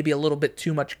Pitt maybe a little bit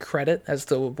too much credit as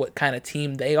to what kind of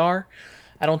team they are.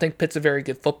 I don't think Pitt's a very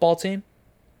good football team.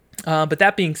 But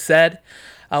that being said,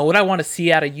 what I want to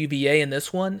see out of UVA in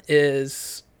this one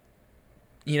is,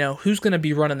 who's going to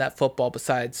be running that football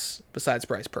besides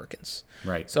Bryce Perkins.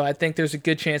 Right. So I think there's a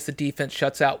good chance the defense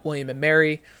shuts out William and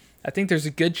Mary. I think there's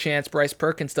a good chance Bryce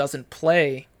Perkins doesn't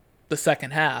play the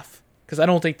second half because I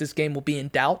don't think this game will be in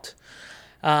doubt.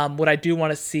 What I do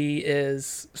want to see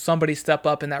is somebody step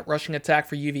up in that rushing attack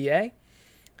for UVA.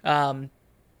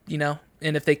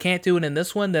 And if they can't do it in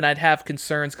this one, then I'd have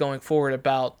concerns going forward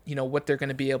about, what they're going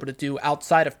to be able to do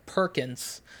outside of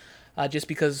Perkins. Just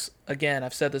because, again,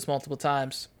 I've said this multiple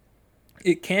times,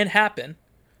 it can happen,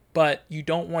 but you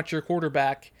don't want your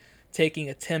quarterback taking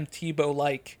a Tim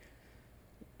Tebow-like,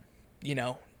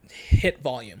 hit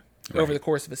volume over the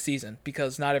course of a season,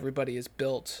 because not everybody is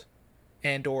built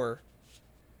and or,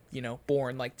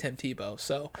 born like Tim Tebow.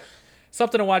 So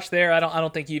something to watch there. I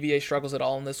don't think UVA struggles at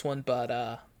all in this one,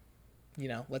 but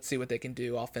let's see what they can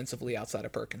do offensively outside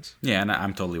of Perkins. Yeah, and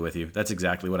I'm totally with you. That's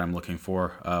exactly what I'm looking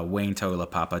for. Wayne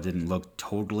Toilapapa didn't look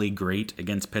totally great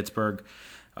against Pittsburgh.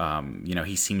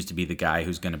 He seems to be the guy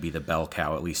who's going to be the bell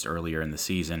cow, at least earlier in the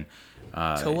season.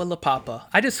 Toilapapa.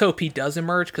 I just hope he does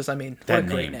emerge, because, what a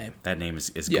great name. That name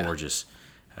is gorgeous.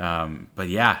 But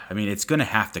yeah, it's going to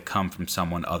have to come from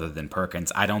someone other than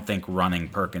Perkins. I don't think running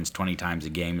Perkins 20 times a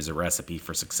game is a recipe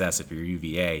for success if you're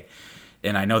UVA.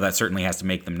 And I know that certainly has to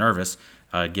make them nervous,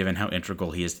 given how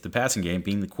integral he is to the passing game,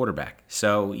 being the quarterback.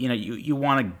 So, you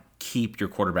want to keep your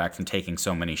quarterback from taking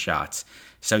so many shots.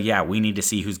 So, yeah, we need to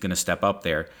see who's going to step up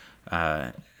there.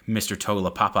 Mr.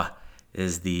 Toilapapa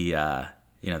is the,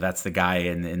 that's the guy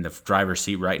in the driver's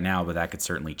seat right now, but that could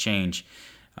certainly change.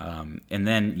 And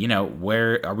then,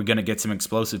 where are we going to get some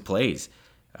explosive plays?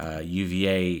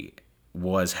 UVA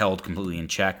was held completely in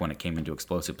check when it came into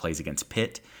explosive plays against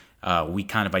Pitt. We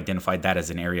kind of identified that as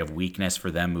an area of weakness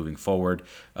for them moving forward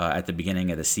at the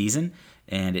beginning of the season,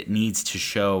 and it needs to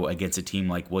show against a team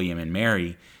like William and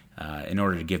Mary in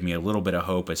order to give me a little bit of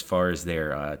hope as far as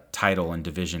their title and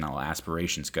divisional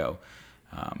aspirations go.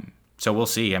 So we'll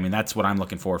see. That's what I'm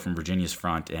looking for from Virginia's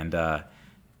front, and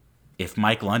if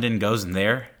Mike London goes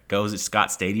at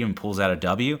Scott Stadium and pulls out a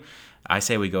W, I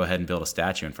say we go ahead and build a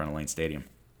statue in front of Lane Stadium.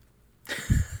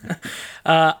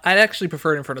 I'd actually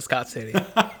prefer it in front of Scott Stadium.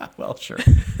 Well, sure.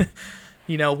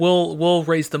 We'll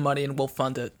raise the money and we'll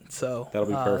fund it. So that'll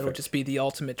be perfect. It'll just be the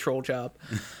ultimate troll job.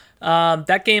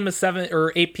 That game is 7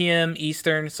 or 8 p.m.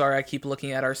 Eastern. Sorry, I keep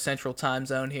looking at our central time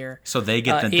zone here. So they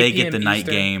get the night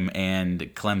Eastern game, and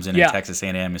Clemson and Texas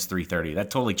A&M is 3:30. That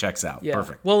totally checks out. Yeah.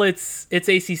 Perfect. Well, it's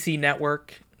ACC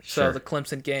network. So Sure. the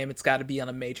Clemson game, it's got to be on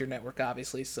a major network,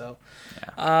 obviously. So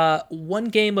one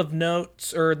game of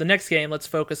note, or the next game, let's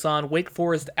focus on Wake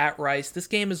Forest at Rice. This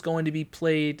game is going to be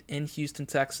played in Houston,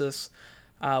 Texas.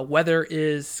 Weather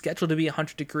is scheduled to be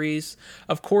 100 degrees.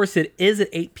 Of course, it is at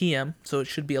 8 p.m., so it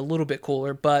should be a little bit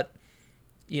cooler. But,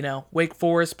 Wake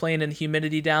Forest playing in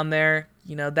humidity down there,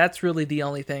 that's really the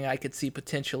only thing I could see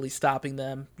potentially stopping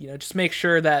them. Just make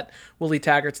sure that Willie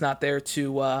Taggart's not there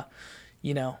to,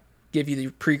 give you the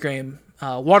pregame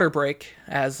water break,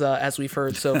 as we've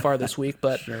heard so far this week.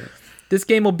 But Sure. This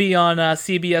game will be on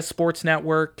CBS Sports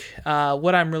Network.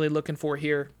 What I'm really looking for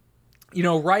here,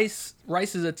 Rice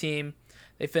is a team.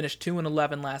 They finished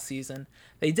 2-11 last season.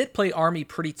 They did play Army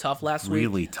pretty tough last week.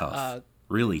 Really tough.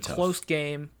 Really tough. Close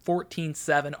game,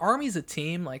 14-7. Army's a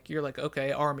team, you're like,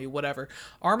 okay, Army, whatever.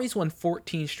 Army's won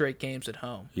 14 straight games at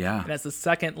home. Yeah. And has the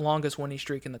second longest winning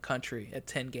streak in the country at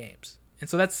 10 games. And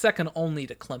so that's second only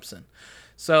to Clemson.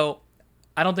 So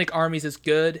I don't think Army's as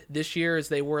good this year as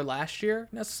they were last year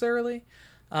necessarily.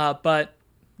 But,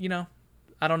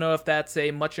 I don't know if that's a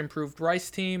much improved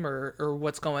Rice team or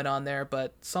what's going on there,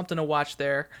 but something to watch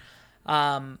there.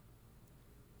 I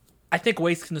think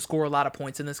Wake's going to score a lot of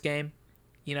points in this game.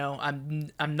 I'm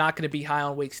not going to be high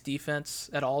on Wake's defense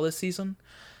at all this season.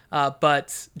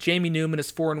 But Jamie Newman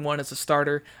is 4-1 as a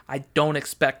starter. I don't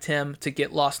expect him to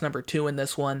get loss number 2 in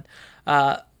this one.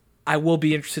 I will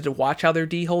be interested to watch how their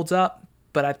D holds up,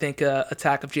 but I think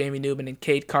attack of Jamie Newman and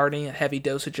Cade Carney, a heavy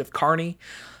dosage of Carney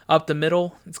up the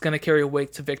middle, it's going to carry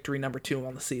Wake to victory number 2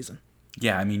 on the season.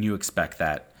 Yeah, you expect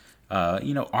that.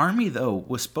 Army, though,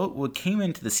 came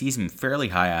into the season with fairly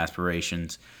high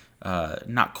aspirations.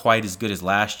 Not quite as good as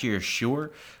last year,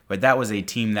 sure, but that was a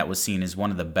team that was seen as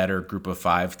one of the better group of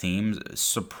 5 teams.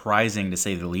 Surprising, to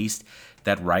say the least,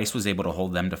 that Rice was able to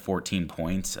hold them to 14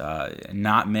 points.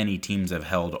 Not many teams have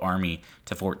held Army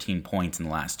to 14 points in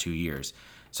the last 2 years.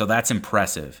 So that's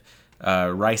impressive.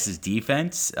 Rice's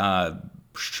defense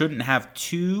shouldn't have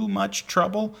too much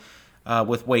trouble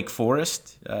with Wake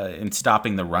Forest in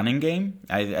stopping the running game.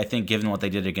 I think given what they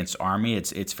did against Army,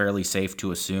 it's fairly safe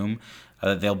to assume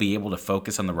they'll be able to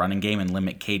focus on the running game and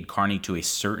limit Cade Carney to a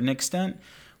certain extent.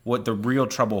 What the real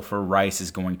trouble for Rice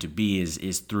is going to be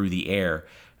is through the air.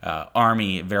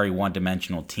 Army, a very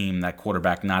one-dimensional team, that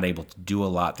quarterback not able to do a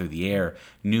lot through the air.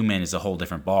 Newman is a whole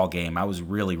different ball game. I was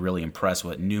really, really impressed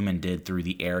what Newman did through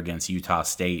the air against Utah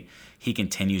State. He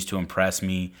continues to impress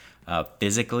me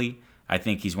physically. I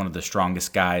think he's one of the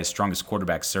strongest guys, strongest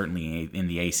quarterbacks certainly in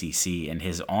the ACC, and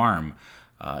his arm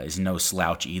is no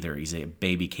slouch either. He's a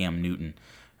baby Cam Newton.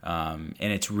 And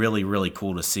it's really, really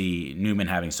cool to see Newman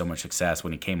having so much success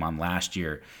when he came on last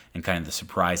year and kind of the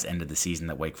surprise end of the season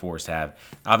that Wake Forest have.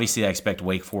 Obviously, I expect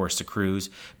Wake Forest to cruise,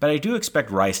 but I do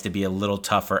expect Rice to be a little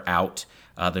tougher out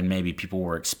than maybe people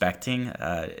were expecting,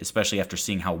 especially after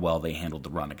seeing how well they handled the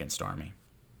run against Army.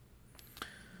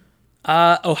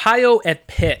 Ohio at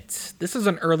Pitt. This is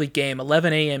an early game,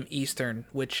 11 a.m. Eastern,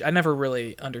 which I never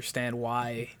really understand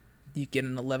why you get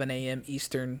an 11 a.m.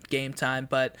 Eastern game time,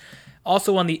 but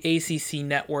also on the ACC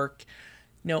network.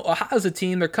 Ohio's a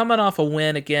team, they're coming off a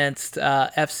win against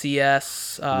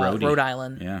FCS Rhode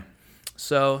Island. Yeah.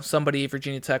 So somebody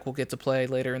Virginia Tech will get to play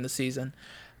later in the season.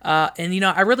 And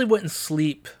I really wouldn't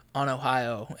sleep on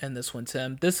Ohio in this one,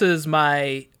 Tim. This is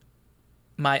my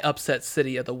upset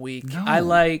city of the week. No. I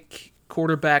like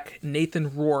quarterback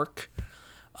Nathan Rourke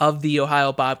of the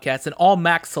Ohio Bobcats, an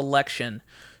all-MAC selection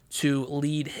to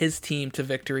lead his team to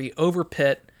victory over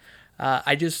Pitt.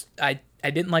 I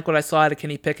didn't like what I saw out of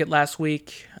Kenny Pickett last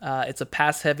week. It's a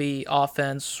pass-heavy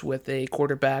offense with a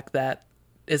quarterback that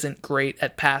isn't great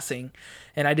at passing,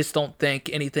 and I just don't think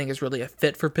anything is really a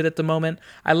fit for Pitt at the moment.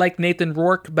 I like Nathan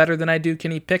Rourke better than I do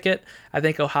Kenny Pickett. I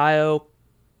think Ohio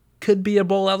could be a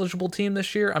bowl-eligible team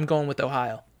this year. I'm going with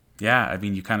Ohio. Yeah, I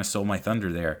mean, you kind of stole my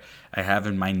thunder there. I have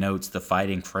in my notes the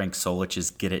Fighting Frank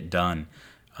Solich's Get It Done.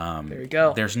 There you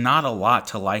go. There's not a lot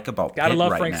to like about Gotta Pitt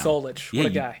love right Frank now. Solich. What a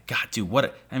guy. God,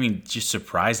 dude, just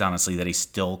surprised, honestly, that he's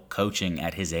still coaching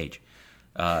at his age.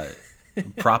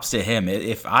 Props to him.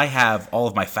 If I have all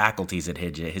of my faculties at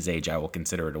his age, I will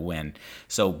consider it a win.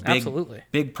 So Absolutely.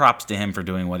 Big props to him for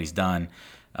doing what he's done.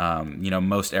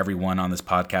 Most everyone on this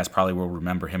podcast probably will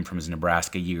remember him from his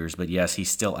Nebraska years. But yes,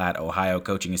 he's still at Ohio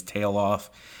coaching his tail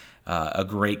off. A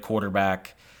great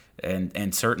quarterback.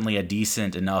 And certainly a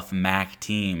decent enough MAC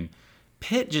team.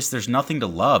 Pitt, there's nothing to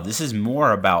love. This is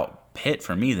more about Pitt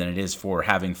for me than it is for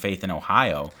having faith in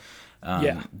Ohio.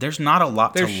 There's not a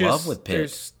lot to love with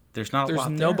Pitt. There's not a lot there.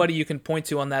 There's nobody you can point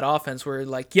to on that offense where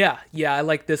like, yeah, I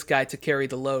like this guy to carry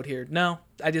the load here. No,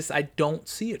 I don't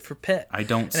see it for Pitt. I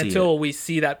don't see it. Until we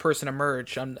see that person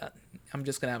emerge, I'm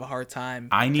just going to have a hard time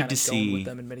going with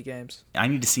them in many games. I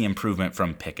need to see improvement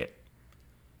from Pickett.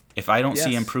 If I don't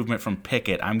see improvement from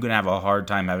Pickett, I'm going to have a hard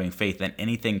time having faith in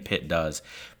anything Pitt does.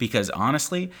 Because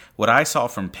honestly, what I saw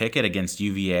from Pickett against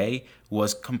UVA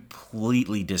was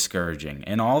completely discouraging.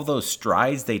 And all of those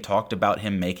strides they talked about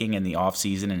him making in the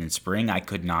offseason and in spring, I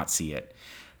could not see it.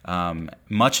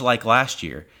 Much like last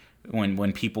year,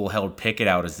 when people held Pickett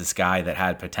out as this guy that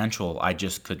had potential, I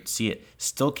just couldn't see it.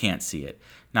 Still can't see it.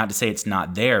 Not to say it's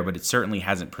not there, but it certainly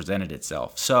hasn't presented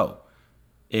itself. So,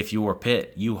 if you're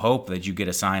Pitt, you hope that you get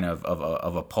a sign of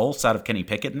a pulse out of Kenny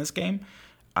Pickett in this game.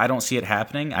 I don't see it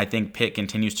happening. I think Pitt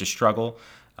continues to struggle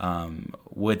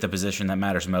with the position that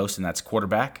matters most, and that's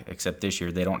quarterback, except this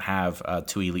year they don't have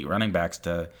two elite running backs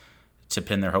to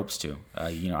pin their hopes to.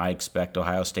 I expect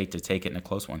Ohio State to take it in a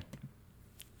close one.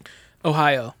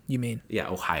 Ohio, you mean? Yeah,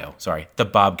 Ohio. Sorry. The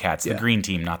Bobcats, the green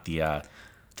team, not the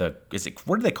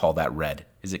what do they call that red?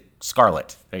 Is it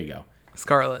Scarlet? There you go.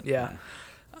 Scarlet, yeah.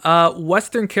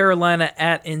 Western Carolina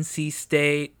at NC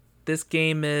State. This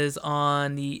game is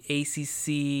on the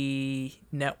ACC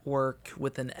network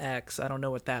with an X. I don't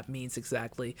know what that means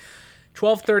exactly.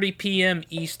 12:30 p.m.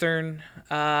 Eastern.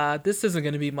 This isn't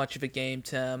going to be much of a game,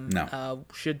 Tim. No.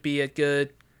 Should be a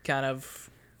good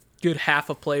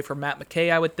half of play for Matt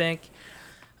McKay, I would think.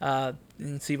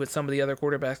 And see what some of the other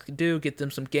quarterbacks can do, get them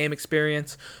some game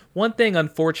experience. One thing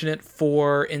unfortunate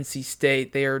for NC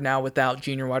State, they are now without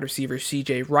junior wide receiver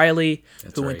C.J. Riley,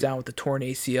 who went down with the torn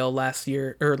ACL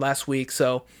last week.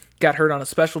 So got hurt on a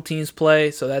special teams play.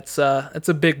 So that's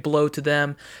a big blow to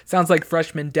them. Sounds like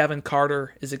freshman Devin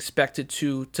Carter is expected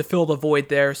to fill the void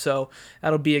there. So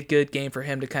that'll be a good game for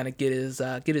him to kind of get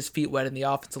his feet wet in the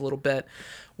offense a little bit.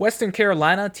 Western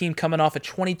Carolina team coming off a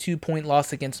 22-point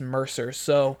loss against Mercer.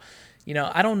 So,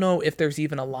 I don't know if there's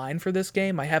even a line for this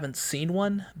game. I haven't seen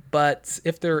one, but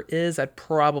if there is, I'd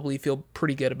probably feel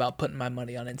pretty good about putting my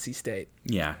money on NC State.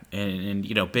 Yeah, and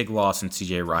big loss in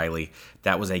C.J. Riley.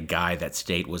 That was a guy that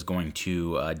State was going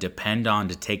to depend on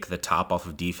to take the top off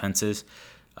of defenses.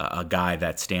 A guy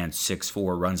that stands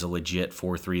 6'4", runs a legit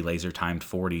 4.3 laser timed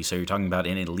 40. So you're talking about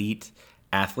an elite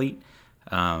athlete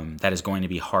that is going to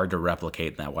be hard to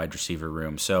replicate in that wide receiver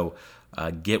room. So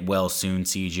get well soon,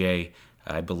 CJ.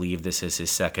 I believe this is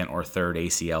his second or third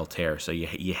ACL tear, so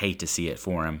you hate to see it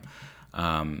for him.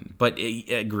 But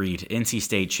agreed, NC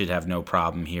State should have no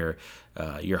problem here.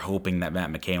 You're hoping that Matt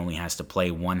McKay only has to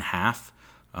play one half,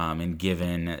 and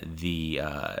given the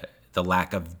the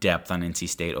lack of depth on NC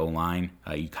State O-line.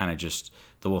 You kind of just,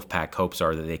 the Wolfpack hopes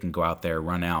are that they can go out there,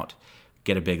 run out,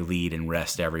 get a big lead, and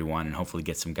rest everyone, and hopefully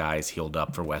get some guys healed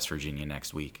up for West Virginia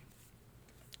next week.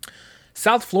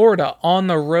 South Florida on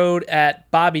the road at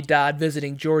Bobby Dodd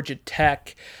visiting Georgia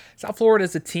Tech. South Florida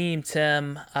is a team,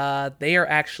 Tim. They are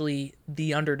actually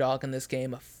the underdog in this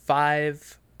game, a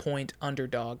 5-point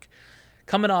underdog,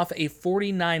 coming off a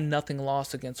 49-0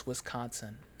 loss against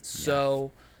Wisconsin.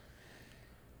 So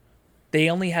they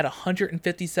only had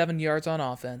 157 yards on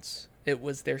offense. It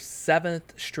was their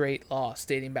 7th straight loss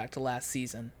dating back to last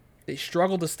season. They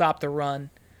struggled to stop the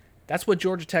run. That's what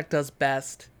Georgia Tech does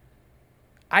best.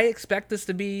 I expect this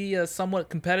to be a somewhat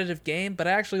competitive game, but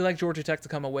I actually like Georgia Tech to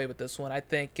come away with this one. I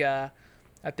think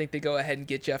they go ahead and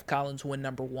get Jeff Collins win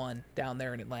number 1 down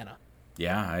there in Atlanta.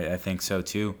 Yeah, I think so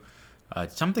too.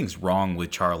 Something's wrong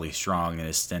with Charlie Strong in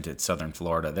his stint at Southern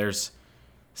Florida.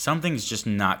 Something's just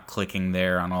not clicking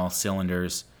there on all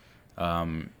cylinders.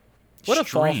 What a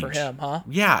fall for him, huh?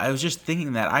 Yeah, I was just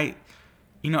thinking that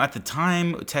at the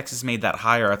time Texas made that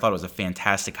hire, I thought it was a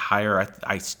fantastic hire.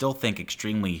 I still think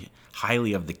extremely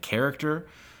highly of the character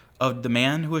of the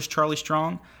man who is Charlie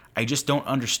Strong. I just don't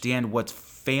understand what's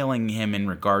failing him in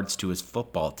regards to his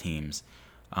football teams.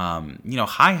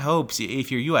 High hopes.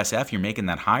 If you're USF, you're making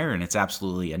that hire, and it's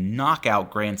absolutely a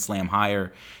knockout Grand Slam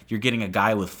hire. You're getting a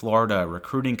guy with Florida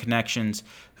recruiting connections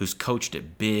who's coached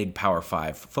at big Power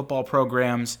 5 football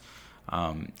programs.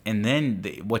 And then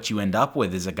what you end up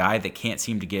with is a guy that can't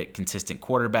seem to get consistent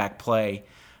quarterback play,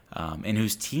 and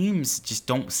whose teams just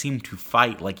don't seem to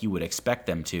fight like you would expect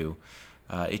them to.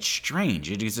 It's strange.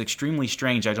 It is extremely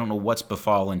strange. I don't know what's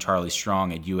befallen Charlie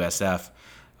Strong at USF,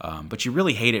 but you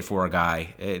really hate it for a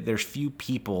guy. There's few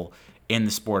people in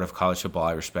the sport of college football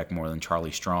I respect more than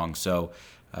Charlie Strong. So,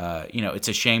 it's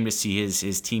a shame to see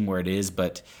his team where it is,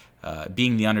 but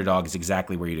being the underdog is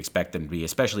exactly where you'd expect them to be,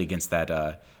 especially against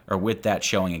that or with that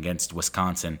showing against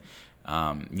Wisconsin.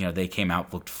 They came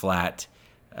out, looked flat,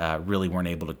 really weren't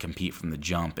able to compete from the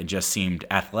jump, and just seemed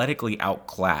athletically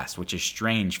outclassed, which is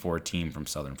strange for a team from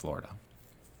Southern Florida.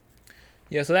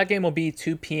 Yeah, so that game will be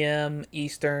 2 p.m.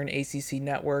 Eastern, ACC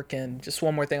Network. And just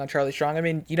one more thing on Charlie Strong. I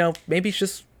mean, maybe he's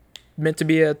just meant to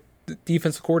be a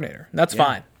defensive coordinator. That's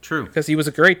fine. True. Because he was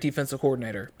a great defensive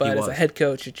coordinator. But as a head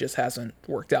coach, it just hasn't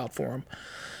worked out for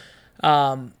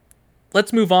him.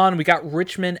 Let's move on. We got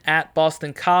Richmond at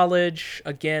Boston College.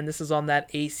 Again, this is on that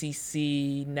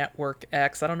ACC Network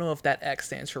X. I don't know if that X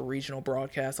stands for regional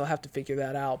broadcast. I'll have to figure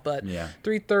that out. But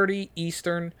 3:30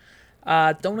 Eastern.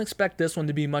 Don't expect this one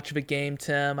to be much of a game,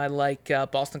 Tim. I like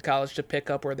Boston College to pick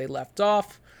up where they left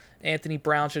off. Anthony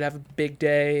Brown should have a big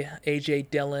day. A.J.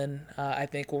 Dillon, I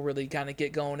think, will really kind of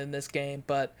get going in this game.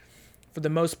 But for the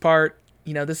most part,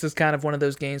 this is kind of one of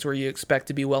those games where you expect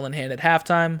to be well in hand at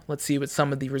halftime. Let's see what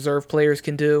some of the reserve players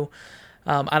can do.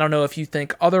 I don't know if you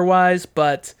think otherwise,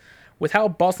 but with how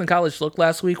Boston College looked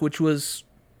last week, which was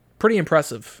pretty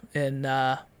impressive in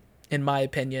my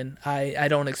opinion, I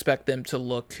don't expect them to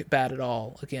look bad at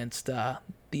all against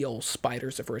the old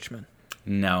Spiders of Richmond.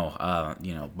 No,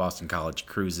 Boston College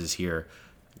cruises here.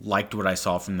 Liked what I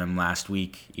saw from them last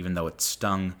week, even though it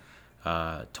stung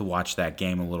to watch that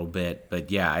game a little bit.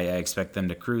 But yeah, I expect them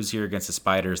to cruise here against the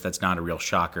Spiders. That's not a real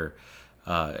shocker.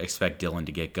 Expect Dillon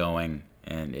to get going,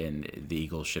 and the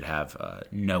Eagles should have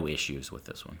no issues with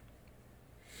this one.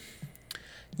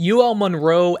 UL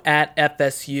Monroe at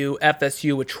FSU.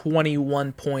 FSU a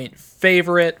 21-point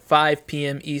favorite, 5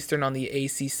 p.m. Eastern on the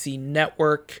ACC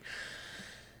Network.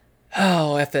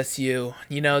 Oh, FSU.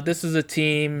 This is a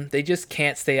team, they just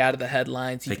can't stay out of the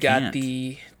headlines. You've got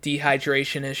the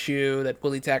dehydration issue that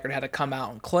Willie Taggart had to come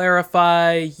out and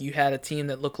clarify. You had a team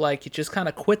that looked like it just kind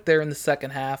of quit there in the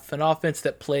second half, an offense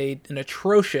that played an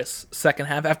atrocious second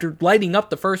half after lighting up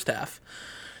the first half.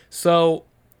 So,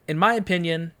 in my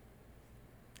opinion,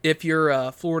 if you're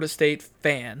a Florida State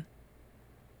fan,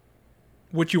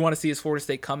 what you want to see is Florida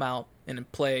State come out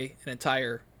and play an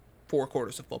entire 4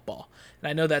 quarters of football. And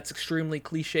I know that's extremely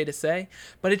cliche to say,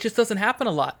 but it just doesn't happen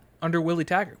a lot under Willie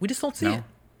Taggart. We just don't see it.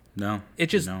 No. It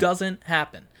just doesn't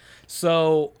happen.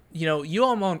 So,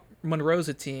 UL Monroe's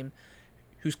a team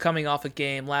who's coming off a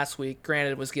game last week,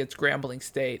 granted it was against Grambling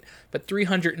State, but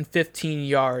 315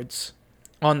 yards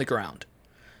on the ground.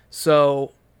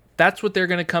 So that's what they're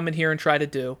going to come in here and try to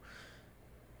do.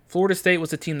 Florida State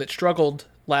was a team that struggled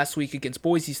last week against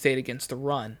Boise State against the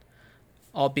run.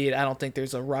 Albeit, I don't think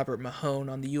there's a Robert Mahone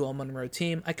on the UL Monroe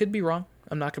team. I could be wrong.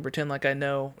 I'm not going to pretend like I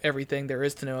know everything there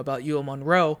is to know about UL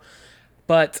Monroe.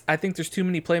 But I think there's too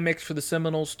many playmakers for the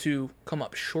Seminoles to come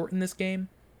up short in this game.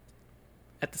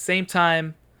 At the same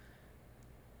time,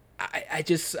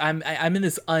 I'm in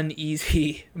this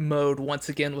uneasy mode once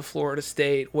again with Florida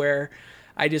State, where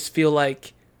I just feel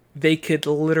like they could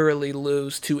literally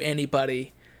lose to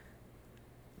anybody,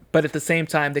 but at the same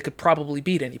time they could probably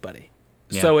beat anybody.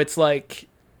 Yeah. So it's like,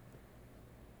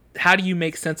 how do you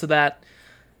make sense of that?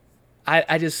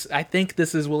 I think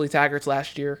this is Willie Taggart's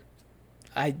last year.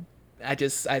 I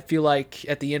feel like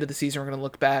at the end of the season we're going to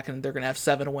look back and they're going to have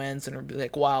 7 wins and be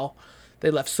like, wow,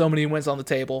 they left so many wins on the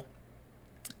table.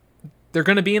 They're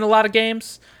going to be in a lot of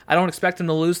games. I don't expect them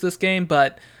to lose this game,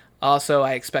 but also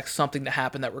I expect something to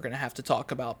happen that we're going to have to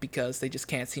talk about because they just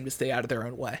can't seem to stay out of their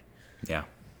own way. Yeah.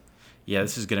 Yeah,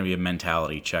 this is going to be a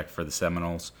mentality check for the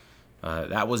Seminoles.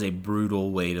 That was a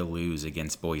brutal way to lose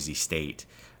against Boise State.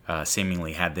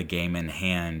 Seemingly had the game in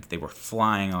hand. They were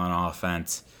flying on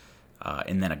offense,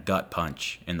 and then a gut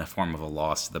punch in the form of a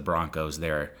loss to the Broncos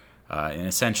there, and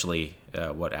essentially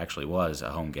what actually was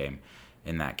a home game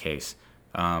in that case.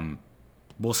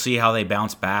 We'll see how they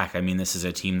bounce back. I mean, this is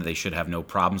a team that they should have no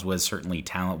problems with. Certainly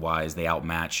talent-wise, they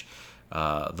outmatch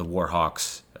the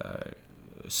Warhawks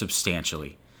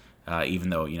substantially. Even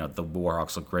though, the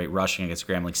Warhawks look great rushing against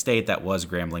Grambling State. That was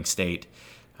Grambling State.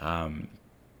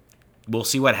 We'll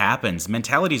see what happens.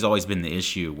 Mentality's always been the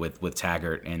issue with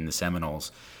Taggart and the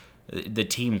Seminoles. The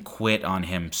team quit on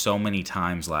him so many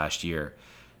times last year.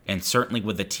 And certainly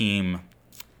with the team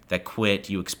that quit,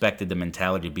 you expected the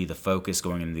mentality to be the focus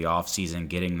going into the offseason,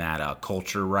 getting that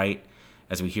culture right,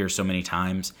 as we hear so many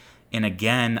times. And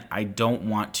again, I don't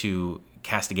want to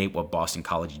castigate what Boston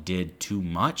College did too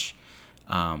much.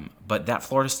 But that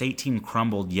Florida State team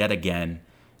crumbled yet again.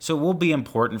 So it will be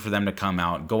important for them to come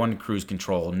out, go into cruise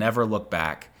control, never look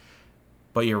back.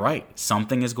 But you're right.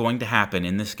 Something is going to happen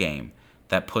in this game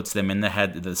that puts them in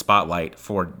the spotlight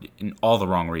for all the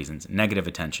wrong reasons, negative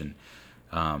attention.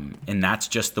 And that's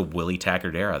just the Willie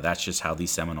Taggart era. That's just how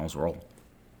these Seminoles roll.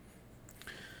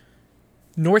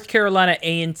 North Carolina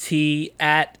A&T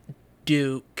at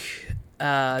Duke.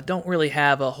 Don't really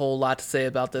have a whole lot to say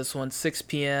about this one. 6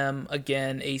 p.m.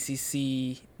 again,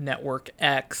 ACC Network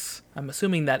X. I'm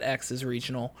assuming that X is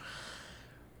regional.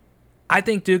 I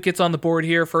think Duke gets on the board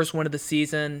here, first win of the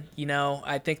season.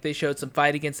 I think they showed some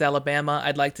fight against Alabama.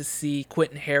 I'd like to see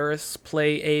Quentin Harris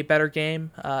play a better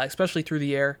game, especially through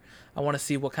the air. I want to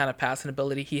see what kind of passing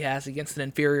ability he has against an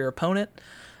inferior opponent.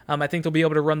 I think they'll be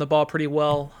able to run the ball pretty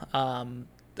well. I'm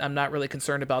not really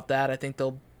concerned about that. I think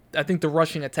the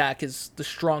rushing attack is the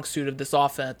strong suit of this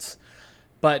offense,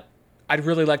 but I'd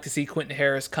really like to see Quentin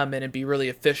Harris come in and be really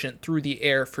efficient through the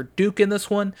air for Duke in this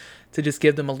one to just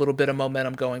give them a little bit of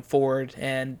momentum going forward.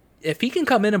 And if he can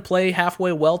come in and play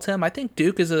halfway well, Tim, I think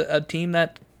Duke is a team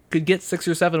that could get 6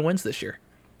 or 7 wins this year.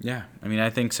 Yeah, I mean, I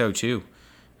think so too.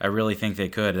 I really think they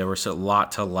could. There was a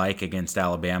lot to like against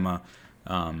Alabama.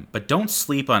 But don't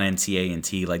sleep on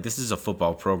NCA&T. Like, this is a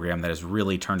football program that has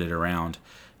really turned it around.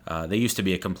 They used to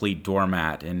be a complete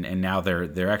doormat, and now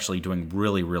they're actually doing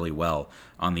really, really well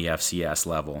on the FCS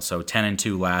level. So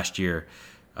 10-2 last year,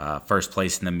 first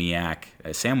place in the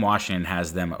MEAC. Sam Washington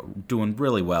has them doing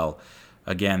really well.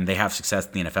 Again, they have success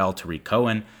in the NFL. Tariq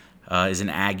Cohen is an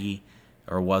Aggie,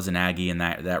 or was an Aggie in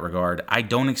that regard. I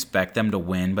don't expect them to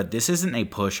win, but this isn't a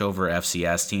pushover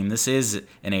FCS team. This is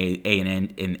an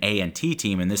A&T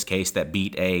team, in this case, that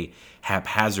beat a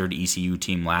haphazard ECU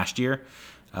team last year.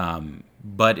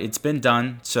 But it's been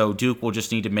done, so Duke will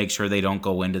just need to make sure they don't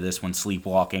go into this one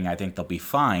sleepwalking. I think they'll be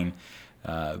fine.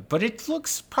 But it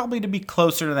looks probably to be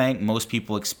closer than I think most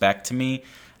people expect to me.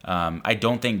 I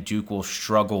don't think Duke will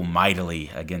struggle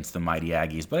mightily against the mighty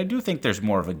Aggies, but I do think there's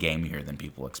more of a game here than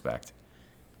people expect.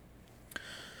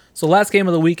 So last game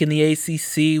of the week in the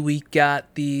ACC, we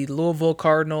got the Louisville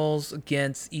Cardinals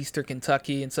against Eastern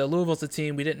Kentucky. And so Louisville's a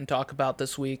team we didn't talk about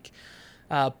this week,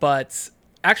 but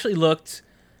actually looked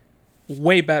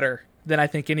way better than I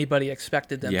think anybody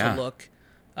expected them to look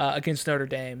against Notre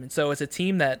Dame. And so it's a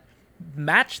team that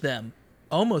matched them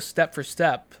almost step for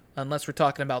step, unless we're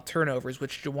talking about turnovers,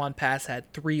 which Jawan Pass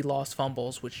had 3 lost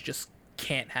fumbles, which just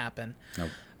can't happen.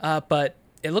 Nope. But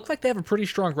it looked like they have a pretty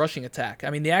strong rushing attack.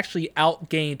 I mean, they actually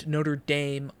outgained Notre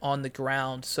Dame on the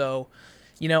ground. So,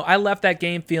 I left that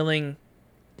game feeling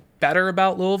better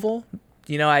about Louisville.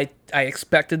 I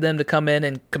expected them to come in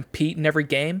and compete in every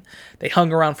game. They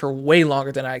hung around for way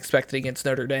longer than I expected against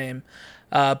Notre Dame.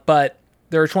 But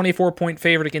they're a 24-point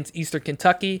favorite against Eastern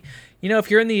Kentucky. If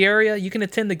you're in the area, you can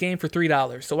attend the game for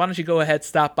 $3. So why don't you go ahead,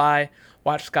 stop by,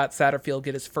 watch Scott Satterfield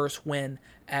get his first win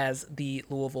as the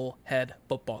Louisville head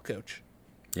football coach.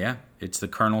 Yeah, it's the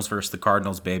Colonels versus the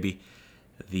Cardinals, baby.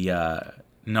 The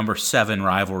number 7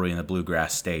 rivalry in the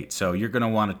Bluegrass State. So you're going to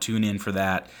want to tune in for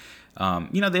that.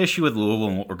 The issue with Louisville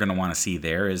and what we're going to want to see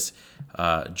there is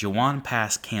Juwan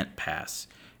Pass can't pass.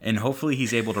 And hopefully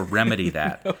he's able to remedy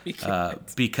that No,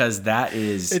 because that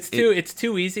is... It's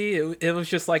too easy. It was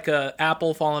just like a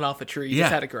apple falling off a tree. You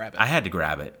just had to grab it. I had to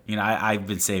grab it. I've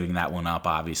been saving that one up,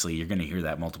 obviously. You're going to hear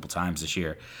that multiple times this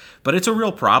year. But it's a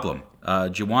real problem.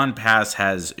 Juwan Pass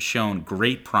has shown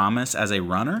great promise as a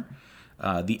runner,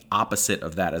 the opposite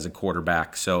of that as a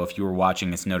quarterback. So if you were watching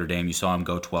against Notre Dame, you saw him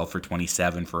go 12 for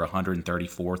 27 for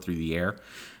 134 through the air.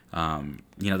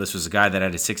 This was a guy that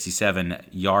had 67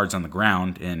 yards on the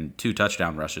ground and 2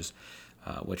 touchdown rushes,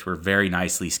 which were very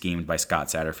nicely schemed by Scott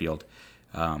Satterfield.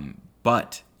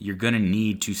 But you're going to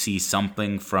need to see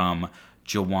something from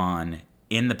Juwan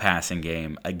in the passing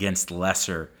game against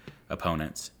lesser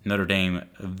opponents. Notre Dame,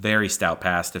 a very stout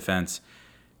pass defense.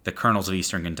 The Colonels of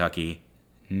Eastern Kentucky,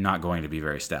 not going to be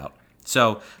very stout.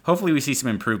 So hopefully we see some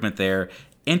improvement there.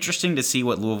 Interesting to see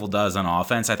what Louisville does on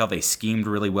offense. I thought they schemed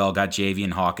really well, got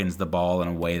Javian Hawkins the ball in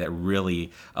a way that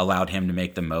really allowed him to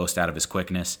make the most out of his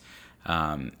quickness.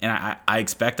 And I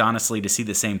expect, honestly, to see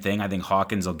the same thing. I think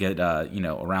Hawkins will get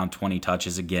around 20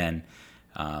 touches again.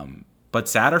 But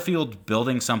Satterfield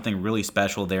building something really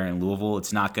special there in Louisville.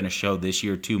 It's not going to show this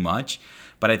year too much.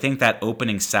 But I think that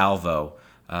opening salvo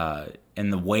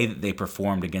and the way that they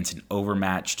performed against an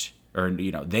overmatched,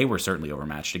 they were certainly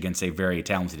overmatched against a very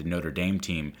talented Notre Dame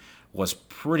team, was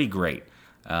pretty great.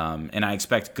 And I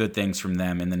expect good things from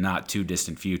them in the not too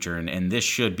distant future. And this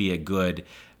should be a good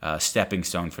stepping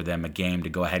stone for them, a game to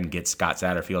go ahead and get Scott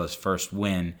Satterfield his first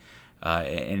win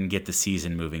and get the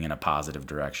season moving in a positive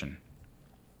direction.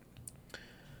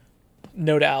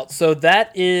 No doubt. So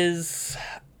that is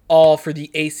all for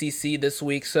the ACC this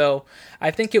week. So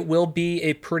I think it will be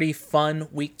a pretty fun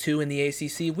week 2 in the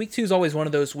ACC. Week 2 is always one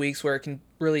of those weeks where it can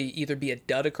really either be a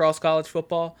dud across college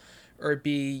football or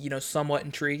be, somewhat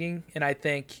intriguing. And I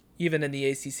think even in the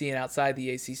ACC and outside the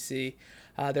ACC,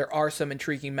 there are some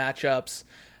intriguing matchups.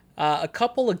 A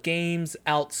couple of games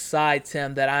outside,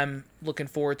 Tim, that I'm looking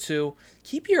forward to.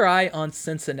 Keep your eye on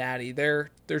Cincinnati. They're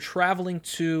traveling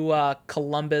to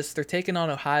Columbus. They're taking on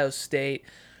Ohio State.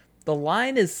 The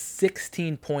line is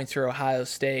 16 points for Ohio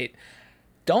State.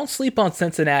 Don't sleep on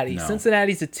Cincinnati. No.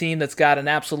 Cincinnati's a team that's got an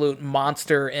absolute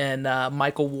monster in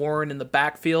Michael Warren in the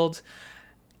backfield.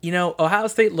 Ohio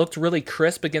State looked really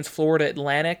crisp against Florida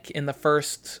Atlantic in the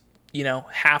first,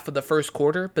 half of the first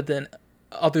quarter, but then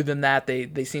other than that,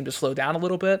 they seem to slow down a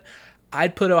little bit.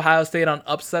 I'd put Ohio State on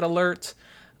upset alert.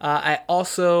 I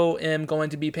also am going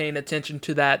to be paying attention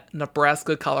to that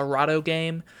Nebraska-Colorado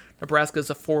game. Nebraska is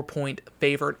a 4-point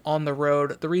favorite on the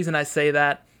road. The reason I say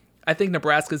that, I think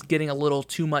Nebraska's getting a little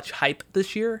too much hype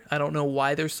this year. I don't know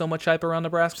why there's so much hype around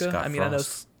Nebraska. Scott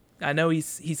Frost. I know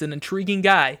he's an intriguing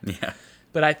guy. Yeah.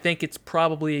 But I think it's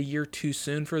probably a year too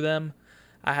soon for them.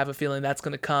 I have a feeling that's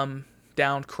going to come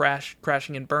down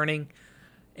crashing and burning.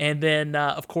 And then,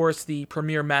 of course, the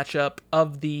premier matchup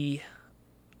of the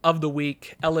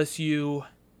week, LSU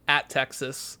at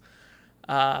Texas.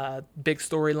 Big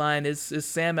storyline is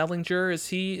Sam Ehlinger. Is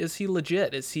he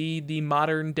legit? Is he the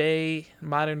modern day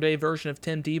version of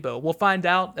Tim Tebow? We'll find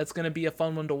out. That's going to be a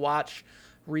fun one to watch.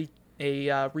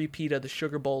 A repeat of the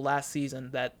Sugar Bowl last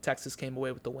season that Texas came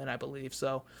away with the win, I believe.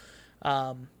 So,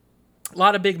 a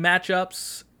lot of big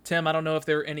matchups. Tim, I don't know if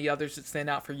there are any others that stand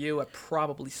out for you. I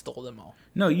probably stole them all.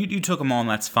 No, you took them all, and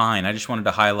that's fine. I just wanted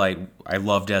to highlight, I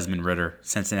love Desmond Ridder.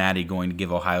 Cincinnati going to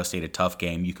give Ohio State a tough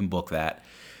game. You can book that.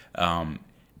 And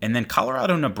then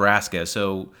Colorado, Nebraska.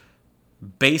 So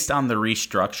based on the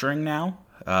restructuring now,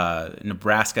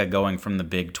 Nebraska going from the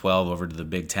Big 12 over to the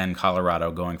Big 10,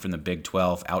 Colorado going from the Big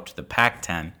 12 out to the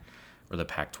Pac-10, or the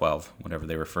Pac-12, whatever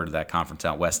they refer to that conference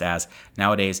out west as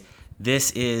nowadays.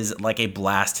 This is like a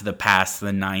blast to the past to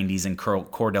the 90s and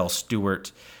Cordell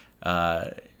Stewart,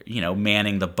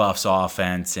 manning the Buffs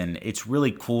offense. And it's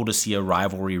really cool to see a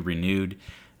rivalry renewed.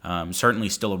 Certainly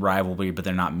still a rivalry, but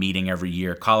they're not meeting every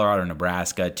year. Colorado,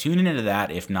 Nebraska, tune into that,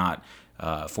 if not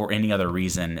for any other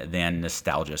reason than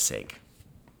nostalgia's sake.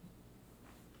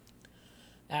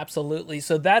 Absolutely.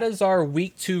 So that is our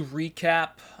Week 2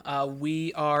 recap.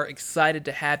 We are excited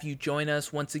to have you join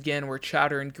us. Once again, we're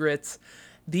Chowder and Grits,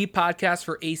 the podcast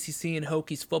for ACC and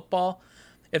Hokies football.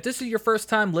 If this is your first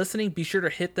time listening, be sure to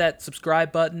hit that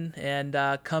subscribe button and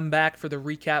come back for the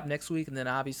recap next week, and then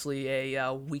obviously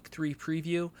a Week 3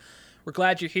 preview. We're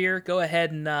glad you're here. Go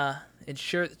ahead and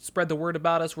spread the word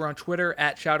about us. We're on Twitter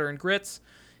at Chowder and Grits.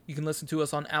 You can listen to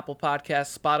us on Apple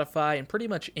Podcasts, Spotify, and pretty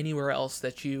much anywhere else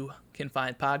that you can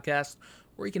find podcasts,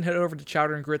 or you can head over to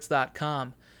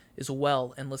chowderandgrits.com as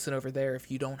well and listen over there if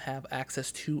you don't have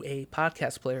access to a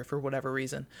podcast player for whatever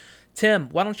reason. Tim,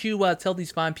 why don't you tell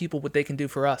these fine people what they can do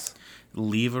for us?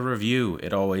 Leave a review.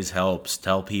 It always helps.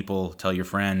 Tell people, tell your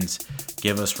friends,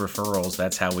 give us referrals.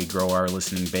 That's how we grow our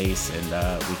listening base,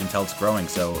 and we can tell it's growing.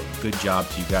 So good job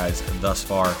to you guys thus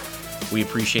far. We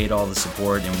appreciate all the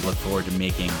support, and we look forward to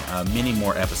making many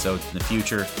more episodes in the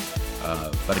future.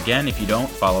 But again, if you don't,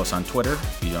 follow us on Twitter,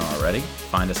 if you don't already.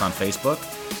 Find us on Facebook,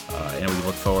 and we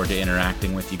look forward to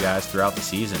interacting with you guys throughout the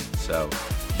season. So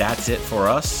that's it for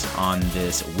us on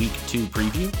this Week 2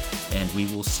 preview, and we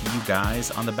will see you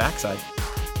guys on the backside.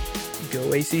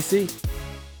 Go ACC.